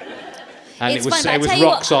around. And it's it was fine,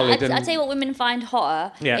 rock solid. I tell you what women find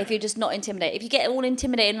hotter if you're just not intimidated. If you get all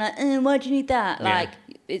intimidated and like, why do you need that? Like,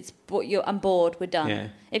 it's I'm bored, we're done. Yeah.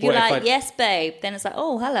 If you're yes, babe, then it's like,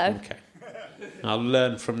 oh, hello. Okay. I'll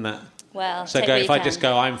learn from that. Well, so if I just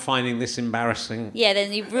go, I'm finding this embarrassing. Yeah,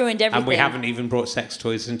 then you've ruined everything. And we haven't even brought sex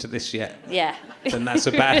toys into this yet. Yeah. Then that's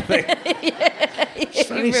a bad thing. It's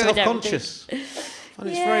very self-conscious. And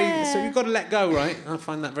it's so you've got to let go, right? I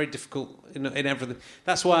find that very difficult in everything.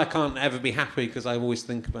 That's why I can't ever be happy, because I always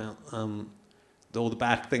think about all the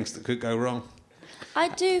bad things that could go wrong. I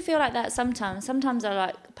do feel like that sometimes. Sometimes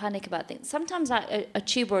I panic about things. Sometimes a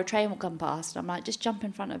tube or a train will come past, and I'm like, just jump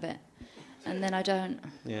in front of it, and then I don't.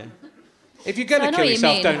 Yeah. If you're going to kill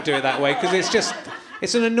yourself, don't do it that way, because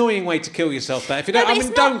it's an annoying way to kill yourself. That if you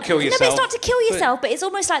don't, don't kill yourself. No, but it's not to kill yourself. But it's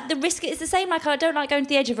almost like the risk. It's the same. Like I don't like going to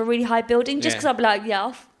the edge of a really high building just because I'll be like,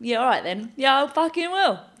 all right then, I fucking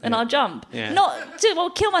will, and I'll jump. Yeah. Not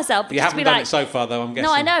to kill myself. But you haven't done it so far, though. I'm guessing.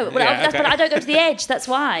 No, I know. But I don't go to the edge. That's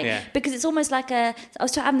why. Because it's almost like I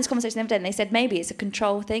was having this conversation the other day, and they said maybe it's a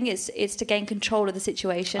control thing. It's to gain control of the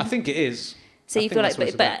situation. I think it is. So you feel like,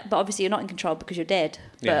 but obviously you're not in control because you're dead.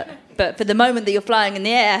 But for the moment that you're flying in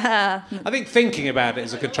the air, I think thinking about it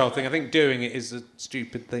is a control thing. I think doing it is a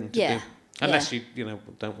stupid thing to do, unless you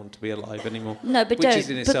don't want to be alive anymore. No, but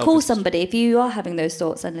don't. But call somebody if you are having those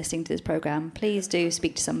thoughts and listening to this program. Please do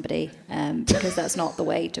speak to somebody because that's not the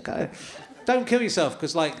way to go. Don't kill yourself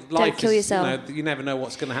because life is, you never know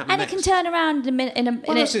what's going to happen and next. It can turn around in a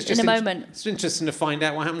moment. It's interesting to find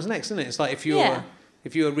out what happens next, isn't it? It's like if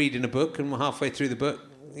you're reading a book and we're halfway through the book,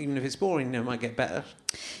 even if it's boring, it might get better.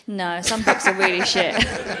 No, some books are really shit.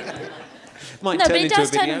 But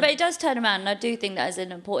it does turn around, and I do think that is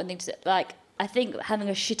an important thing to like. I think having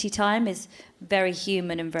a shitty time is very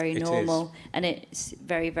human and very normal, and it's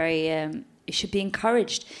very, very. It should be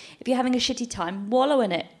encouraged. If you're having a shitty time, wallow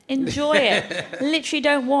in it. Enjoy it. Literally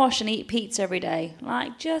don't wash and eat pizza every day.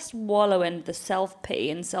 Like, just wallow in the self-pity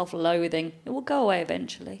and self-loathing. It will go away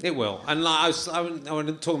eventually. It will. And like I was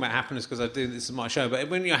talking about happiness because I do this in my show, but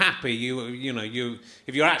when you're happy,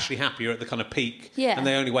 if you're actually happy, you're at the kind of peak. Yeah. And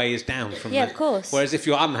the only way is down from that. Yeah, of course. Whereas if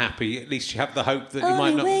you're unhappy, at least you have the hope that you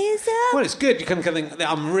might not... Only way is up. Well, it's good. You can think,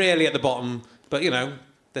 I'm really at the bottom, but,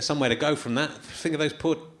 there's somewhere to go from that. Think of those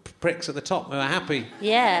poor pricks at the top who are happy.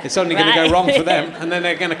 Yeah. It's only going to go wrong for them, and then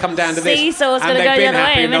they're going to come down to this. Seesaw's and they've go been the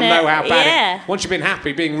happy way and they'll know how bad once you've been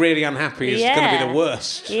happy, being really unhappy is going to be the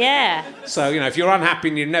worst. Yeah. So, if you're unhappy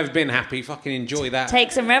and you've never been happy, fucking enjoy that.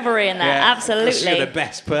 Take some revelry in that, absolutely. You're the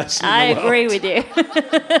best person I in the world. agree with you.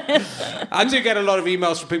 I do get a lot of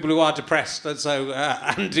emails from people who are depressed, and so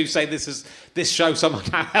and do say this show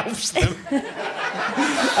somehow helps them.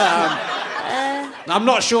 I'm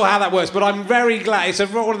not sure how that works, but I'm very glad. It's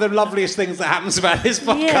one of the loveliest things that happens about this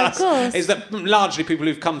podcast is that largely people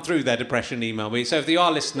who've come through their depression email me. So if you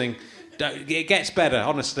are listening, it gets better,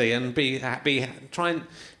 honestly, and be happy. Try and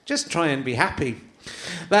be happy.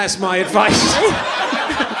 That's my advice.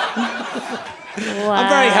 Wow. I'm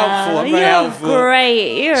very helpful. You're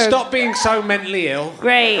great. Stop being so mentally ill.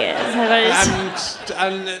 Great. And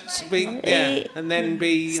then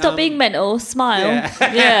be. Stop being mental. Smile.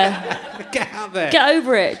 Yeah. Get out there. Get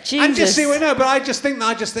over it. Jesus. And just see what But I just think.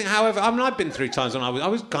 However, I've been through times when I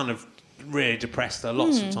was kind of really depressed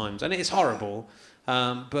lots of times, and it's horrible.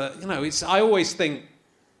 But I always think.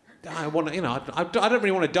 I want to, I don't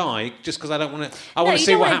really want to die just because I don't want to. I want to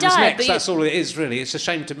see what happens next. That's all it is, really. It's a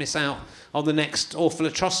shame to miss out on the next awful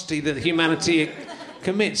atrocity that humanity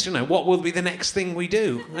commits. What will be the next thing we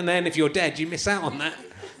do? And then, if you're dead, you miss out on that.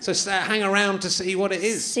 So hang around to see what it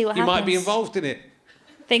is. See what you happens. might be involved in it.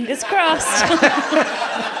 Fingers crossed.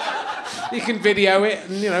 You can video it,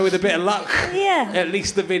 and with a bit of luck. Yeah. At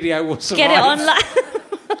least the video will survive. Get it online.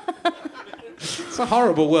 It's a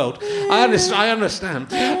horrible world. I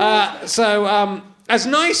understand. As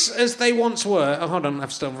nice as they once were... Oh, hold on,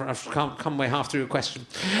 I've come way half through a question.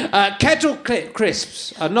 Kettle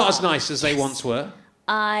crisps are not as nice as they once were.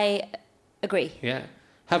 I agree. Yeah.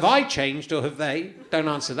 Have I changed or have they? Don't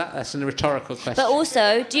answer that. That's a rhetorical question. But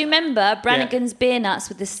also, do you remember Brannigan's beer nuts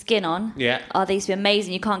with the skin on? Yeah. Oh, they used to be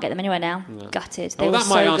amazing. You can't get them anywhere now. No. Gutted. They were that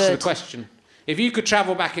might answer good. the question. If you could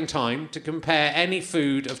travel back in time to compare any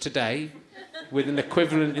food of today with an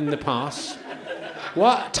equivalent in the past,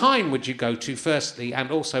 what time would you go to, firstly,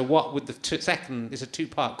 and also what would second is a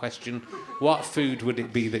two-part question. What food would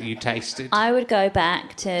it be that you tasted? I would go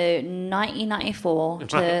back to 1994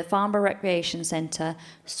 to Farnborough Recreation Centre,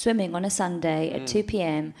 swimming on a Sunday at 2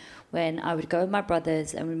 p.m. when I would go with my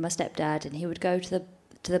brothers and with my stepdad, and he would go to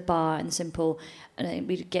the bar in Simple, and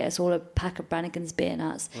we'd get us all a pack of Brannigan's beer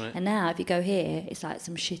nuts. Right. And now, if you go here, it's like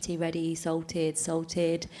some shitty, ready, salted,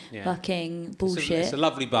 fucking bullshit. It's a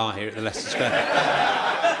lovely bar here at the Leicester Square.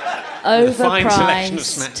 Overpriced. A fine selection of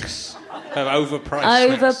snacks.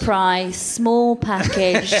 Overpriced, small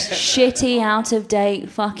package, shitty, out-of-date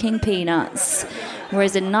fucking peanuts.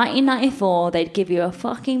 Whereas in 1994, they'd give you a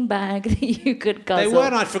fucking bag that you could guzzle. They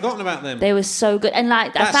weren't. I'd forgotten about them. They were so good. And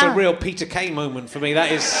that's a real Peter Kay moment for me. That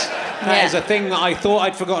is a thing that I thought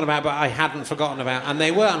I'd forgotten about, but I hadn't forgotten about. And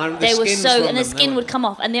they were. And they were so... And the skin would come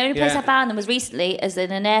off. And the only place I found them was recently, as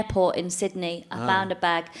in an airport in Sydney. I found a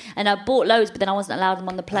bag. And I bought loads, but then I wasn't allowed them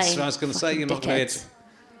on the plane. That's what I was going to say. You're not going to...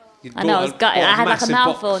 I know, I was gutted. I had like a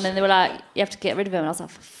mouthful, and then they were like, you have to get rid of them. And I was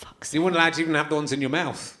like, for fuck's sake. You weren't allowed to even have the ones in your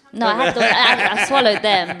mouth. No, I swallowed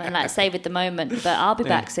them and savoured the moment. But I'll be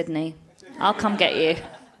back, Sydney. I'll come get you.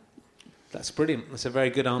 That's brilliant. That's a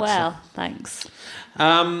very good answer. Well, thanks.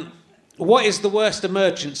 What is the worst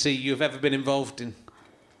emergency you've ever been involved in?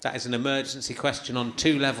 That is an emergency question on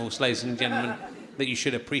 2 levels, ladies and gentlemen, that you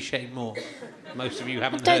should appreciate more. Most of you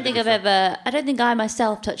haven't heard it. I don't think I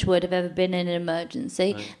myself, touch wood, have ever been in an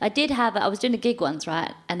emergency. Right. I was doing a gig once,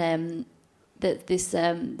 right? And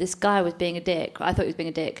this guy was being a dick. I thought he was being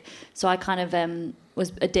a dick. So I kind of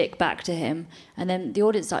was a dick back to him. And then the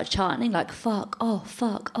audience started chanting, like, fuck, oh,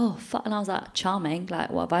 fuck, oh, fuck. And I was like, charming, like,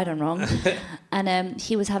 what have I done wrong? And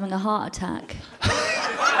he was having a heart attack.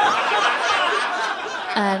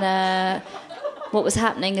 And what was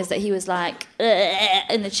happening is that he was like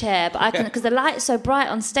in the chair, but I can, because the light's so bright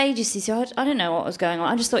on stage, you see, so I don't know what was going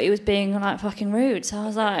on. I just thought he was being like fucking rude. So I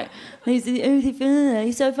was like, he's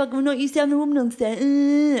so fucking not used to having a woman on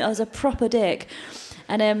stage. I was a proper dick.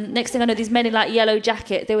 And next thing I know, these men in like yellow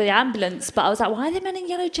jacket, they were the ambulance, but I was like, why are they men in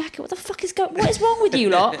yellow jacket? What the fuck what is wrong with you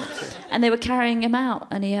lot? And they were carrying him out,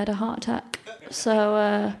 and he had a heart attack.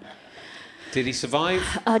 So. Did he survive?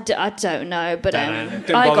 I don't know, but I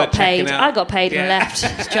got paid. I got paid and left. Do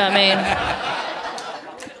you know what I mean?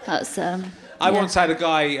 That's. I once had a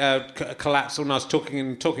guy collapse when I was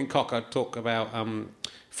talking cock. I'd talk about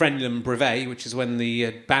frenulum breve, which is when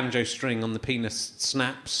the banjo string on the penis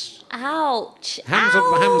snaps. Ouch!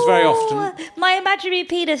 Happens very often. My imaginary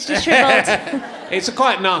penis just shriveled. It's a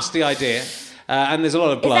quite nasty idea. And there's a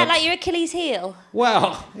lot of blood. Is that like your Achilles heel?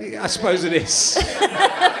 Well, I suppose it is.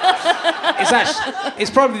 It's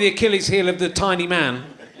probably the Achilles heel of the tiny man.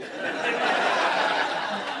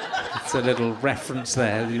 It's a little reference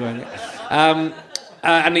there. And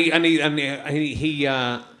he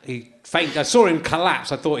fainted. I saw him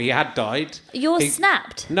collapse. I thought he had died. Yours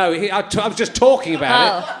snapped? No, I was just talking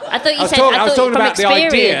about it. I thought you said. I was talking about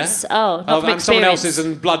experience. The idea of someone else's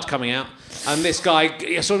and blood coming out. And this guy,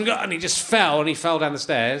 I saw him go, and he just fell, and he fell down the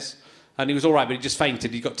stairs, and he was all right, but he just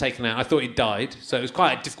fainted. He got taken out. I thought he'd died, so it was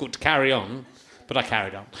quite difficult to carry on, but I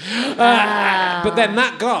carried on. But then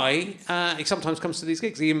that guy, he sometimes comes to these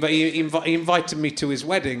gigs. He invited me to his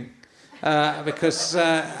wedding because.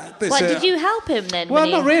 Did you help him then? Well,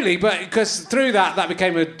 not really, but because through that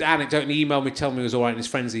became an anecdote, and he emailed me, telling me he was all right, and his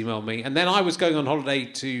friends emailed me, and then I was going on holiday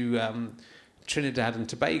to Trinidad and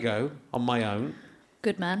Tobago on my own.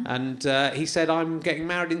 Good man. And he said, I'm getting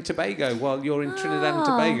married in Tobago while you're in Trinidad and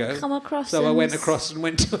Tobago. Come across. So I went across and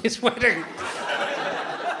went to his wedding.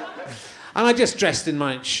 And I just dressed in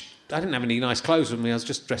I didn't have any nice clothes with me. I was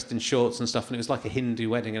just dressed in shorts and stuff, and it was like a Hindu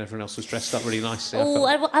wedding, and everyone else was dressed up really nicely.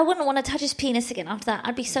 I wouldn't want to touch his penis again after that.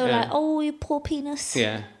 I'd be so like, oh, you poor penis.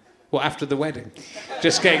 Yeah. Well, after the wedding?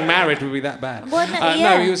 Just getting married would be that bad. Well,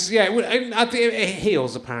 no, he was... Yeah, it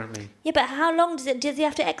heals, apparently. Yeah, but how long does he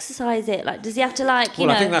have to exercise it? Like, does he have to, like,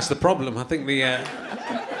 I think that's the problem. I think that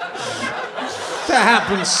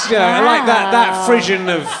happens, like that frisson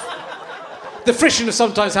of... The frisson of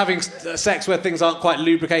sometimes having sex where things aren't quite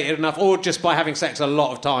lubricated enough, or just by having sex a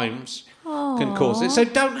lot of times. Because can cause it. So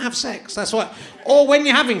don't have sex. That's what. Or when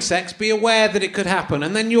you're having sex, be aware that it could happen,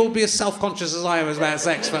 and then you'll be as self-conscious as I am about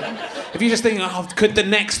sex. But if you just think, oh, could the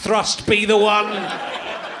next thrust be the one?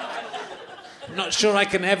 I'm not sure I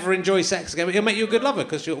can ever enjoy sex again. But it'll make you a good lover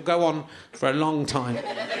because you'll go on for a long time,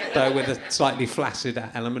 though with a slightly flaccid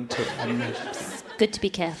element to it. It's good to be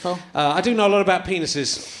careful. I do know a lot about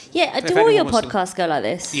penises. Yeah, do all your podcasts go like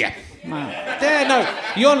this? Yeah. Wow. Yeah, no,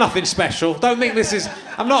 you're nothing special. Don't think this is...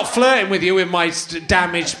 I'm not flirting with you with my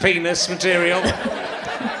damaged penis material.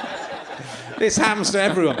 This happens to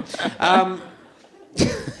everyone.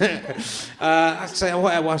 I'd say,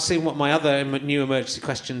 I've seen what my other new emergency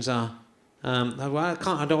questions are. I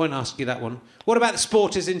won't ask you that one. What about the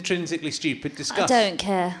sport is intrinsically stupid? Discuss. I don't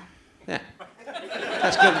care. Yeah.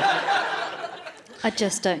 That's good. I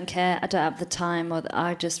just don't care. I don't have the time,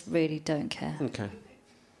 I just really don't care. Okay.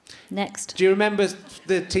 Next. Do you remember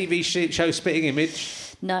the TV show Spitting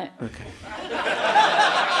Image? No. Okay.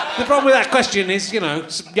 The problem with that question is,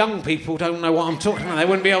 young people don't know what I'm talking about. They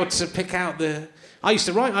wouldn't be able to pick out the... I used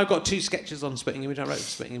to write. I got 2 sketches on Spitting Image. I wrote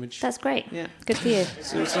Spitting Image. That's great. Yeah. Good for you.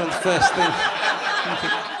 So it was one of the first things...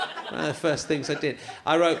 one of the first things I did.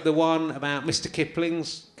 I wrote the one about Mr.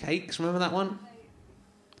 Kipling's cakes. Remember that one?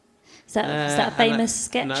 Is that a famous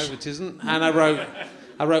sketch? No, it isn't. And I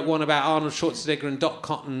wrote one about Arnold Schwarzenegger and Doc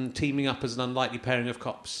Cotton teaming up as an unlikely pairing of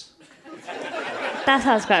cops. That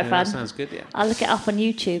sounds quite fun. That sounds good, yeah. I'll look it up on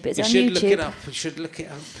YouTube. It's on YouTube. You should look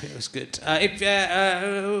it up. It was good.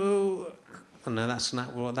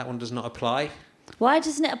 No, that one does not apply. Why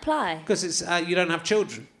doesn't it apply? Because it's you don't have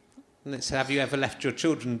children. And it's have you ever left your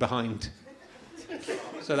children behind?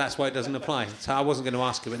 So that's why it doesn't apply. So I wasn't going to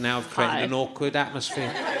ask you, but now I've created an awkward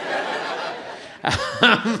atmosphere.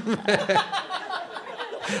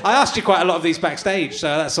 I asked you quite a lot of these backstage, so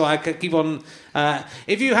that's why I could keep on...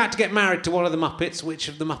 if you had to get married to one of the Muppets, which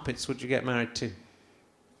of the Muppets would you get married to?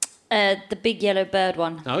 The big yellow bird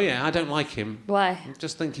one. Oh, yeah, I don't like him. Why? I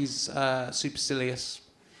just think he's supercilious.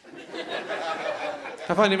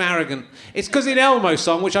 I find him arrogant. It's because in Elmo's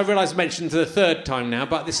song, which I realise I mentioned for the 3rd time now,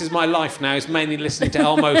 but this is my life now, is mainly listening to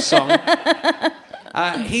Elmo's song.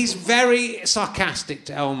 He's very sarcastic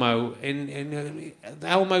to Elmo.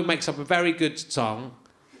 Elmo makes up a very good song.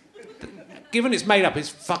 Given it's made up, it's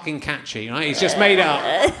fucking catchy, right? He's just made it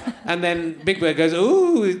up. And then Big Bird goes,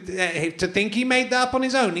 ooh, to think he made that up on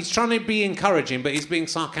his own. He's trying to be encouraging, but he's being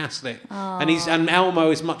sarcastic. And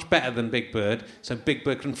Elmo is much better than Big Bird, so Big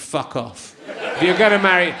Bird can fuck off. If you're going to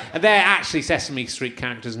marry... They're actually Sesame Street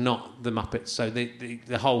characters, not the Muppets, so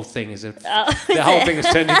the whole thing is the whole thing has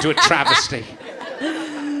turned into a travesty.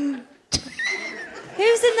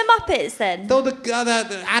 Who's in the Muppets then?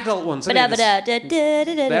 The adult ones. They're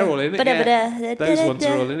all in it. Yeah. Those ones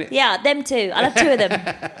are all in it. Yeah, them too. I love 2 of them.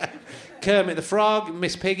 Kermit the Frog,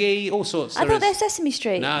 Miss Piggy, all sorts. I thought they're Sesame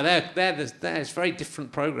Street. No, they're it's a very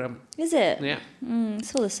different programme. Is it? Yeah.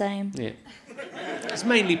 It's all the same. Yeah. It's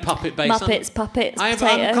mainly puppet based. Puppets. I'm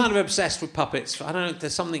kind of obsessed with puppets. I don't know.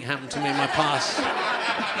 There's something happened to me in my past.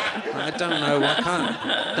 I don't know.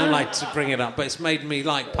 I don't like to bring it up, but it's made me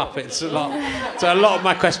like puppets a lot. So a lot of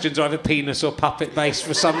my questions are either penis or puppet based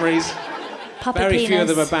for some reason. Very few of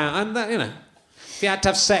them about. And if you had to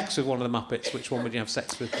have sex with one of the Muppets, which one would you have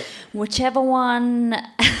sex with? Whichever one.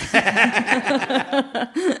 I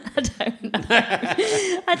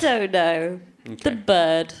don't know. Okay. The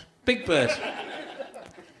bird. Big Bird.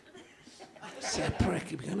 See a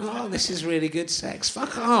prick. You'd be going, oh, this is really good sex.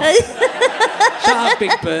 Fuck off. Shut up,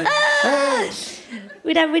 Big Bird.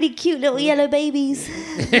 We'd have really cute little yellow babies.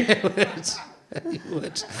 You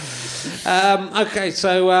would. Okay,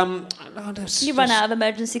 so... you run out of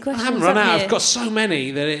emergency questions. I haven't run out. I've got so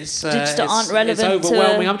many that it's... just aren't relevant it's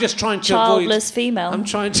overwhelming. I'm just trying to childless female. I'm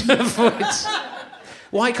trying to avoid...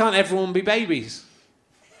 Why can't everyone be babies?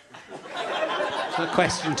 A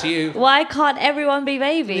question to you. Why can't everyone be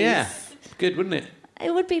babies? Yeah, good, wouldn't it?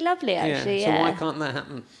 It would be lovely, actually. Yeah. So why can't that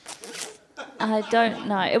happen? I don't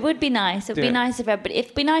know. It would be nice. It would be nice if everybody.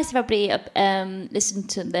 It'd be nice if everybody listened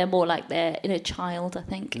to. They're more like their inner child. I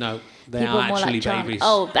think. No, they are actually babies.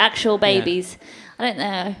 Oh, actual babies. Yeah. I don't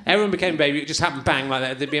know. Everyone became baby. It just happened bang like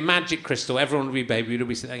that. There'd be a magic crystal. Everyone would be baby. You'd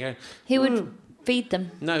be sitting there going. Who would feed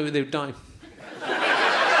them? No, they would die.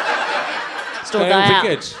 Still die out.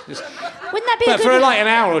 Good. Wouldn't that be but for like an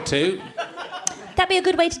hour or 2. That'd be a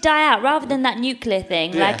good way to die out, rather than that nuclear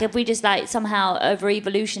thing. Yeah. Like if we just somehow over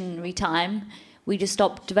evolutionary time, we just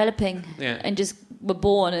stopped developing and just were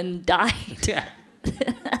born and died. Yeah, be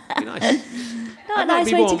nice. Not a nice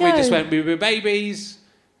way to go. We just went. We were babies,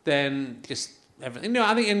 then just everything.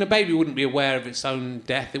 I think a baby wouldn't be aware of its own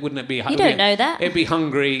death. It wouldn't be. You don't know that. It'd be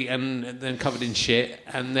hungry and then covered in shit,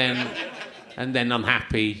 and then and then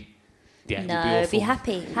unhappy. Yeah, no, be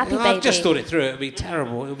happy, baby. I've just thought it through. It'd be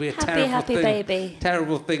terrible. It'd be a happy baby.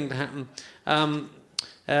 Terrible thing to happen.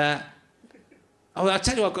 I'll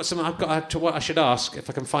tell you, what I should ask if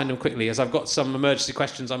I can find them quickly. As I've got some emergency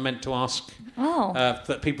questions I'm meant to ask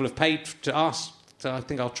that people have paid to ask. So I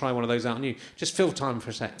think I'll try one of those out on you. Just fill time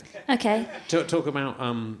for a sec. Okay. Talk about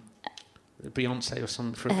Beyonce or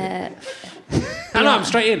something for a bit. No, I'm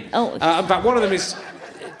straight in. Oh. In fact, one of them is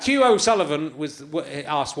Hugh O'Sullivan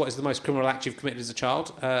asked what is the most criminal act you've committed as a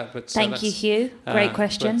child. Thank you, Hugh. Great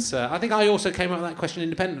question. I think I also came up with that question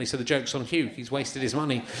independently, so the joke's on Hugh. He's wasted his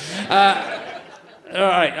money. All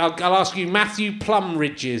right, I'll ask you Matthew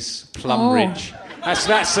Plumridge's Plumridge.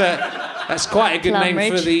 That's quite a good name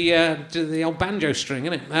for the old banjo string,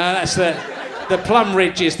 isn't it? That's the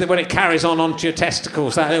Plumridge is when it carries onto your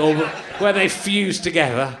testicles, that little where they fuse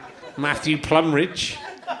together. Matthew Plumridge.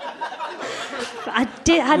 I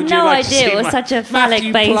had no idea it was such a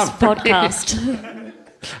phallic-based podcast.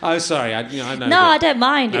 Oh, sorry, I know. No, I don't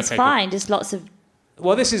mind. It's fine. Just lots of.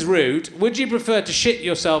 Well, this is rude. Would you prefer to shit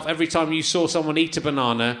yourself every time you saw someone eat a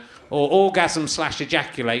banana, or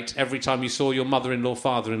orgasm/ejaculate every time you saw your mother-in-law,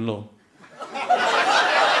 father-in-law?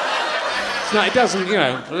 No, it doesn't,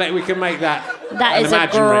 we can make that. That is a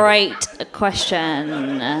great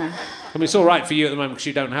question. I mean, it's all right for you at the moment because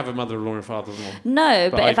you don't have a mother-in-law and father-in-law. No,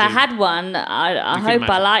 but if I had one, I hope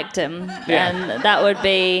I liked him, and that would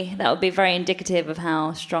be very indicative of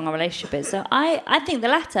how strong our relationship is. So I think the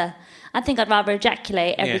latter. I think I'd rather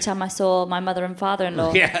ejaculate every time I saw my mother and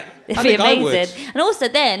father-in-law. Yeah, it'd be amazing. And also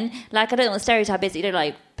then, I don't know what the stereotype is,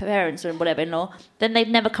 parents and whatever-in-law, then they'd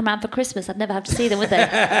never come around for Christmas. I'd never have to see them, would they?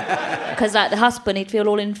 Because the husband, he'd feel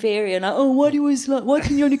all inferior and why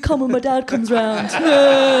can you only come when my dad comes round?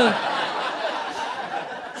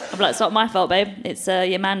 I'm like, it's not my fault, babe. It's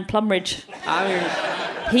your man Plumridge.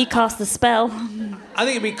 He cast the spell. I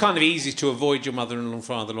think it'd be kind of easy to avoid your mother-in-law and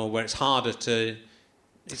father-in-law, where it's harder to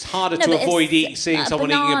avoid seeing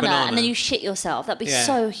someone eating a banana. And then you shit yourself. That'd be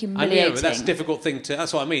so humiliating. I know, but that's a difficult thing to...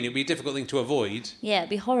 That's what I mean. It'd be a difficult thing to avoid. Yeah, it'd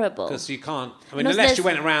be horrible. Because you can't... unless you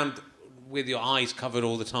went around with your eyes covered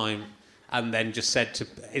all the time and then just said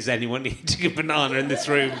is anyone eating a banana in this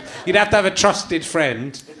room? You'd have to have a trusted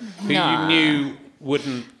friend who you knew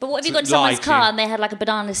wouldn't. But what if you got to someone's car and they had a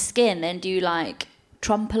banana skin? Then do you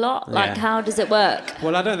trump a lot? How does it work?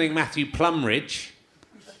 Well, I don't think Matthew Plumridge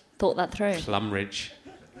thought that through. Plumridge.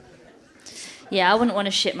 Yeah, I wouldn't want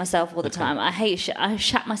to shit myself all the time. I hate shit. I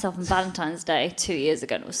shat myself on Valentine's Day 2 years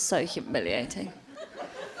ago and it was so humiliating.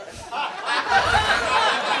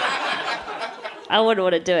 I wouldn't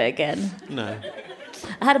want to do it again. No.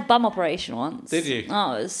 I had a bum operation once. Did you?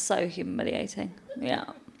 Oh, it was so humiliating. Yeah.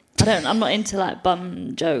 I'm not into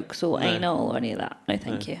bum jokes or anal or any of that. No,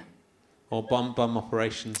 thank you. Or bum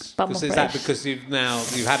operations. Is that because you've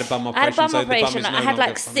had a bum operation? I had a bum operation. I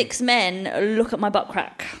had 6 men look at my butt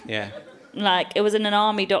crack. Yeah. It was in an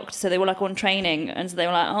army doctor, so they were on training, and so they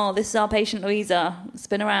were oh, this is our patient Luisa,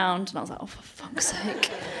 spin around, and I was oh, for fuck's sake.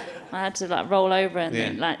 I had to roll over, and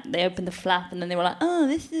then, they opened the flap, and then they were oh,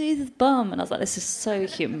 this is Luisa's bum, and I was this is so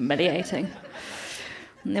humiliating.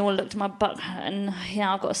 And they all looked at my butt, and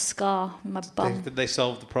I've got a scar in my bum. Did they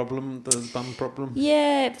solve the problem, the bum problem?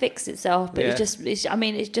 Yeah, it fixed itself, but it just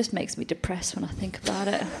makes me depressed when I think about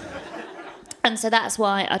it. And so that's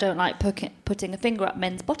why I don't like putting a finger up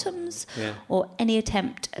men's bottoms or any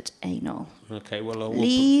attempt at anal. Okay, well...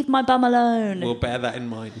 Leave my bum alone. We'll bear that in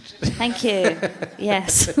mind. Thank you.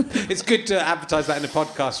 Yes. It's good to advertise that in a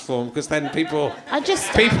podcast form because then people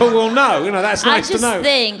will know. That's nice to know.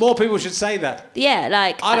 More people should say that.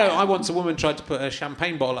 Yeah, I once a woman tried to put a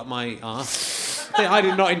champagne bottle up my arse. I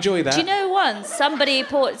did not enjoy that. Do you know once somebody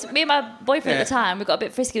poured... Me and my boyfriend at the time, we got a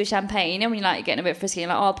bit frisky with champagne. When you're getting a bit frisky,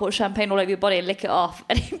 you're I'll pour champagne all over your body and lick it off.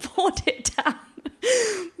 And he poured it down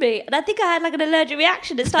me. And I think I had an allergic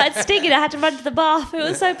reaction. It started stinging. I had to run to the bath. It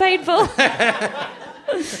was so painful.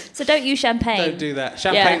 So don't use champagne. Don't do that.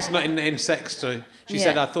 Champagne's not in sex too. She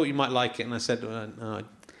said, I thought you might like it. And I said, no.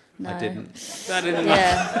 I didn't.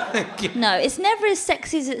 No, it's never as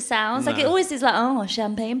sexy as it sounds. It always is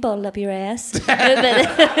champagne bottle up your ass.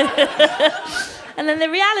 And then the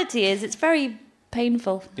reality is it's very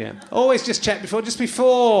painful. Yeah. Always just check before. Just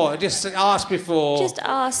ask before. Just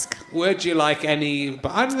ask. Would you like any...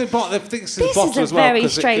 But I don't think this is a very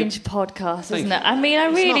strange podcast, isn't it? I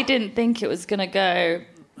really didn't think it was going to go...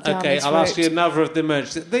 Okay, I'll ask you another of the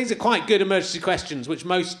emergency... These are quite good emergency questions, which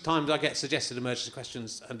most times I get suggested emergency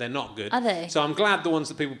questions, and they're not good. Are they? So I'm glad the ones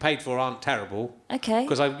that people paid for aren't terrible. Okay.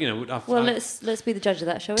 Because let's be the judge of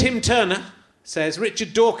that, shall we? Tim Turner says,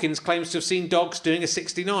 Richard Dawkins claims to have seen dogs doing a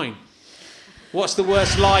 69. What's the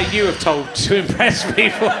worst lie you have told to impress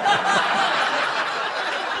people?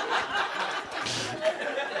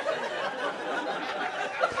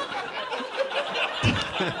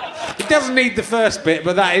 It doesn't need the first bit,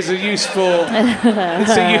 but that is a useful...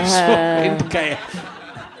 it's a useful indicator.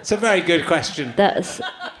 It's a very good question.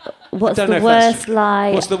 What's the worst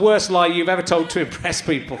lie? What's the worst lie you've ever told to impress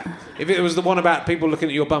people? If it was the one about people looking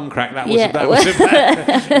at your bum crack, that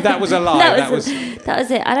was a lie. That was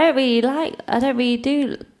it. I don't really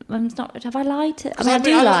do. Have I lied to? I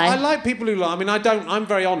do lie. I like people who lie. I mean, I don't. I'm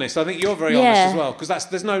very honest. I think you're very honest as well, because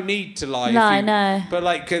there's no need to lie. No. But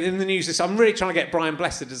like in the news, I'm really trying to get Brian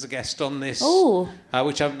Blessed as a guest on this,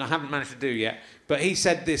 which I haven't managed to do yet. But he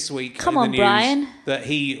said this week in the news Brian. that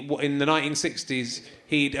in the 1960s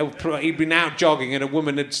he'd been out jogging and a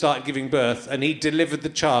woman had started giving birth and he delivered the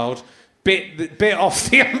child, bit off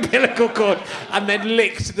the umbilical cord and then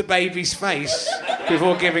licked the baby's face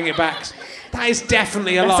before giving it back. That is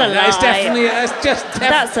definitely a lie. That's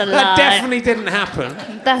a lie. That definitely didn't happen.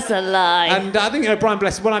 That's a lie. And I think Brian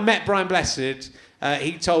Blessed. When I met Brian Blessed,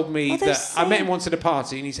 he told me that I met him once at a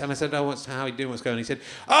party, and I said, "Oh, how are you doing? What's going on?" He said,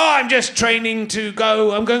 "Oh, I'm just training to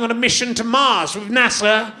go. I'm going on a mission to Mars with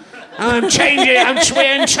NASA. I'm training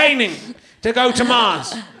to go to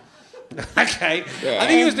Mars." Okay, I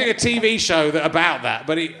think he was doing a TV show about that,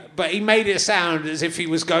 but he made it sound as if he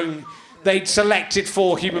was going. They'd selected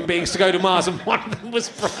 4 human beings to go to Mars, and one of them was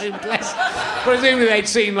Brian Blessed. Presumably they'd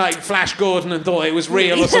seen like Flash Gordon and thought it was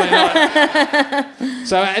real or something like that.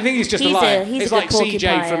 So I think he's just a liar. It's like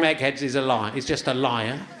CJ from Eggheads is a liar. He's just a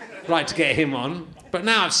liar. I'd like to get him on. But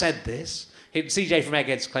now I've said this, CJ from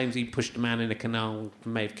Eggheads claims he pushed a man in a canal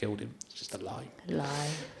and may have killed him. It's just a lie.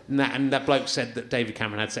 And that bloke said that David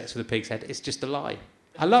Cameron had sex with a pig's head. It's just a lie.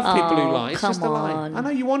 I love people who lie. It's just a lie. I know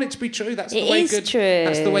you want it to be true. That's the way good.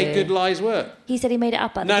 That's the way good lies work. He said he made it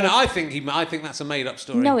up. No, I think that's a made-up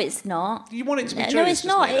story. No, it's not. You want it to be true. No, it's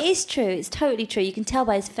not. It is true. It's totally true. You can tell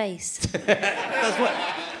by his face. That's what.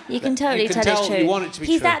 You can totally tell it's true. You want it to be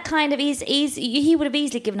he's true. That kind of. He would have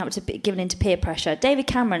easily given into peer pressure. David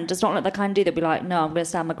Cameron does not look the kind of dude that'd be like, no, I'm going to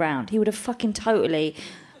stand my ground. He would have fucking totally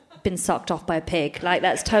been sucked off by a pig. Like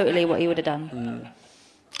that's totally what he would have done.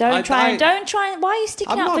 Don't try. Why are you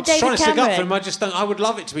sticking up for David Cameron? I'm not trying to stick up for him. I just don't. I would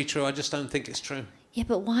love it to be true. I just don't think it's true. Yeah,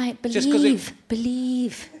 but why?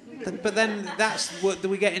 Believe. But then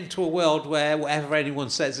we get into a world where whatever anyone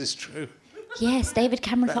says is true. Yes, David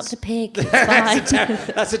Cameron fucked a pig.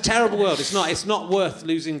 That's a terrible world. It's not worth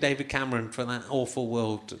losing David Cameron for that awful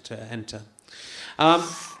world to enter.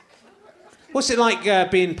 What's it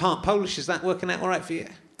like being part Polish? Is that working out all right for you?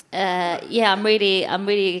 Yeah, I'm really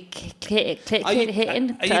hitting. Are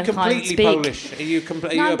you completely Polish?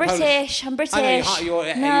 I'm British. I'm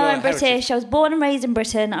British. I was born and raised in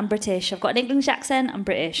Britain. I'm British. I've got an English accent. I'm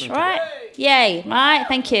British. Okay. Right? Yay! Right?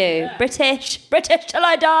 Thank you. British till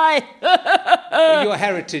I die. Your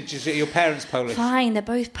heritage is your parents Polish? Fine, they're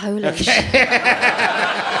both Polish. Okay.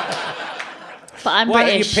 But I'm Why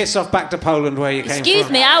British. don't you piss off back to Poland where you came from? Excuse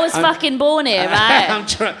me, I was fucking born here, right?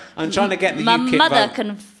 I'm trying to get the My UKIP mother vote.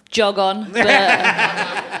 can jog on, but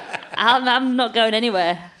I'm not going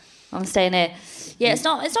anywhere. I'm staying here. Yeah, it's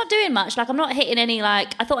not doing much. Like I'm not hitting any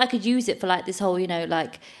like. I thought I could use it for like this whole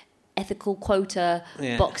like ethical quota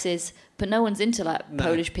boxes, but no one's into like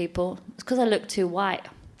Polish people. It's because I look too white.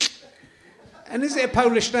 And is it a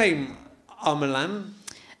Polish name, Omielan?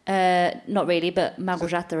 Not really, but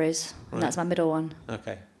Małgorzata is. Right. And that's my middle one.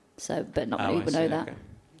 Okay. So, but not many people know that. Okay.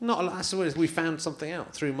 Not a lot. That's what we found something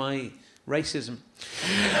out through my racism.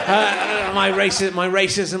 My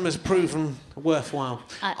racism has proven worthwhile.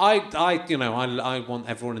 I want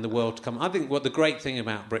everyone in the world to come. I think what the great thing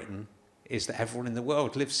about Britain is that everyone in the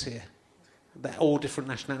world lives here. They're all different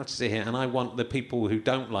nationalities are here, and I want the people who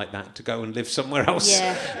don't like that to go and live somewhere else.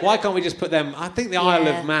 Yeah. Why can't we just put them... I think the Isle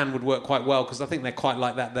of Man would work quite well, because I think they're quite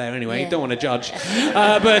like that there anyway. You don't want to judge.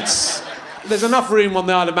 But there's enough room on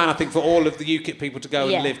the Isle of Man, I think, for all of the UKIP people to go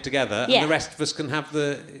and live together, and the rest of us can have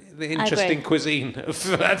the interesting cuisine of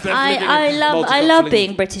I love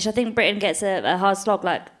being British. I think Britain gets a hard slog.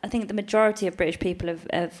 Like, I think the majority of British people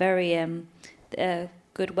are very...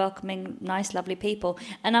 good, welcoming, nice, lovely people.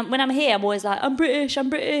 And when I'm here, I'm always like, I'm British.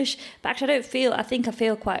 But actually, I think I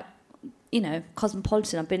feel quite,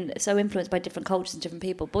 cosmopolitan. I've been so influenced by different cultures and different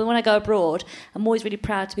people. But when I go abroad, I'm always really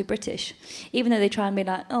proud to be British. Even though they try and be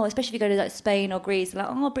like, oh, especially if you go to like Spain or Greece, they're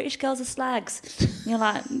like, oh, British girls are slags. And you're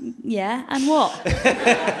like, yeah, and what?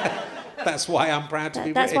 That's why I'm proud to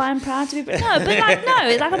be That's British. why I'm proud to be British.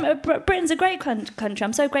 Britain's a great country.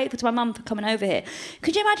 I'm so grateful to my mum for coming over here.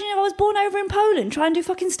 Could you imagine if I was born over in Poland, try and do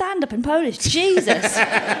fucking stand-up in Polish? Jesus.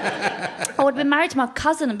 I would have been married to my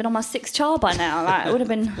cousin and been on my 6th child by now. Like, it would have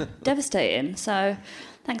been devastating. So,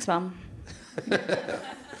 thanks, Mum.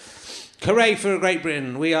 Hooray for Great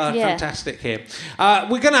Britain. We are fantastic here.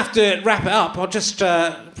 We're going to have to wrap it up. I'll just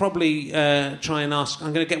probably try and ask.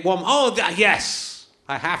 I'm going to get one. Yes.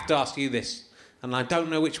 I have to ask you this. And I don't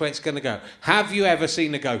know which way it's going to go. Have you ever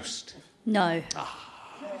seen a ghost? No.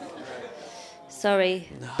 Sorry.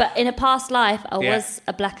 No. But in a past life, I was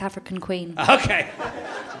a black African queen. Okay.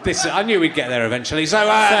 I knew we'd get there eventually. So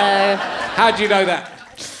how do you know that?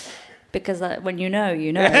 Because when you know,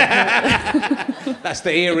 you know. That's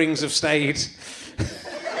the earrings have stayed.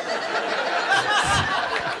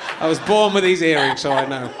 I was born with these earrings, so I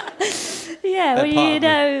know. Yeah, when you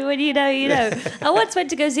know, you know. I once went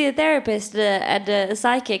to go see a therapist and a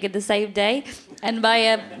psychic in the same day, and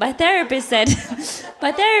my therapist said,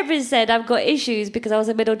 I've got issues because I was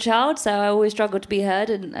a middle child, so I always struggled to be heard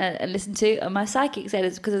and listened to. And my psychic said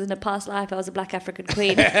it's because in a past life I was a black African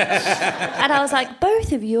queen. And I was like,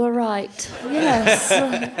 both of you are right. Yes.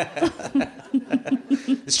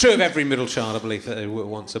 It's true of every middle child, I believe, that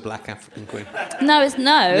wants a black African queen. No.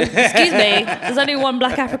 Excuse me. There's only one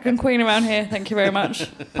black African queen around here. Thank you very much.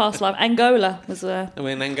 Past life. Angola was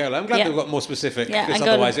in Angola. I'm glad they've got more specific, because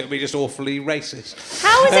Angola. Otherwise it would be just awfully racist.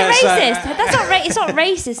 How is it racist? That's not it's not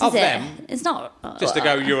racist, is of it? Them, it's not. Just to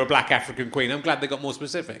go, you're a black African queen. I'm glad they got more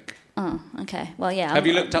specific. Oh, okay. Well, yeah. Have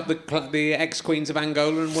you looked up the ex-queens of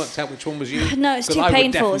Angola and worked out which one was you? No, it's too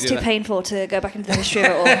painful. It's too painful to go back into the history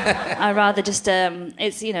of it all. I'd rather just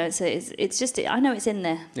it's just I know it's in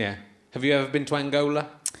there. Yeah. Have you ever been to Angola?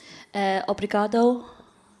 Obrigado.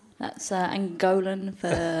 That's Angolan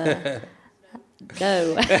for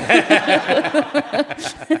go.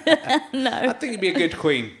 No. I think you'd be a good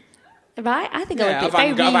queen. Right? I think I would be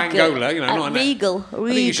very of Angola, not regal. I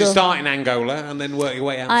think you should start in Angola and then work your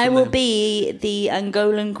way out. I will be the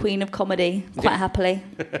Angolan queen of comedy, quite happily.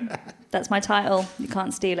 That's my title. You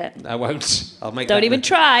can't steal it. I won't. I'll make. Don't even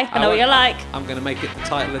try. I know what you're like. I'm going to make it the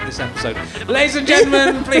title of this episode. Ladies and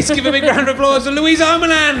gentlemen, please give a big round of applause to Luisa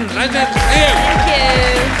Omielan. Thank you.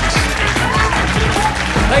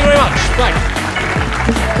 Thank you very much. Right.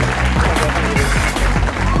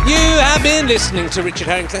 You have been listening to Richard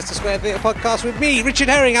Herring's Leicester Square Theatre podcast with me, Richard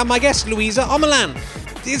Herring, and my guest, Luisa Omielan.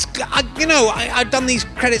 I've done these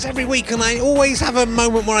credits every week, and I always have a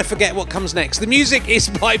moment where I forget what comes next. The music is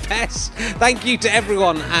by Pess. Thank you to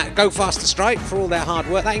everyone at Go Faster Stripe for all their hard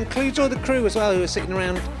work. That includes all the crew as well, who are sitting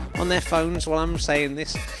around on their phones while I'm saying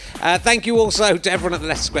this. Thank you also to everyone at the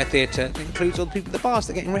Leicester Square Theatre. It includes all the people at the bars.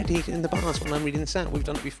 They're getting ready in the bars when I'm reading this out. We've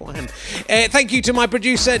done it beforehand. Thank you to my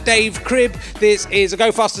producer, Dave Cribb. This is a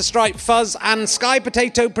Go Faster Stripe, Fuzz and Sky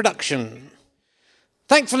Potato production.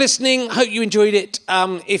 Thanks for listening. Hope you enjoyed it.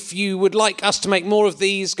 If you would like us to make more of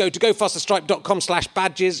these, go to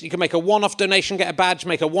gofasterstripe.com/badges. You can make a one-off donation, get a badge,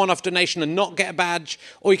 make a one-off donation and not get a badge,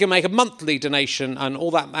 or you can make a monthly donation, and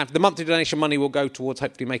all that. The monthly donation money will go towards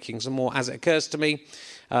hopefully making some more as it occurs to me.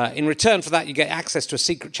 In return for that, you get access to a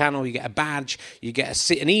secret channel, you get a badge, you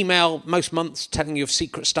get an email most months telling you of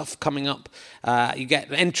secret stuff coming up. You get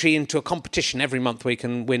an entry into a competition every month where you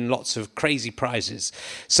can win lots of crazy prizes.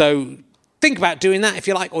 So think about doing that if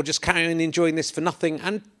you like, or just carry on enjoying this for nothing,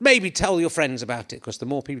 and maybe tell your friends about it, because the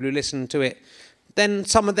more people who listen to it, then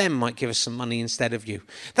some of them might give us some money instead of you.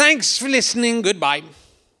 Thanks for listening. Goodbye.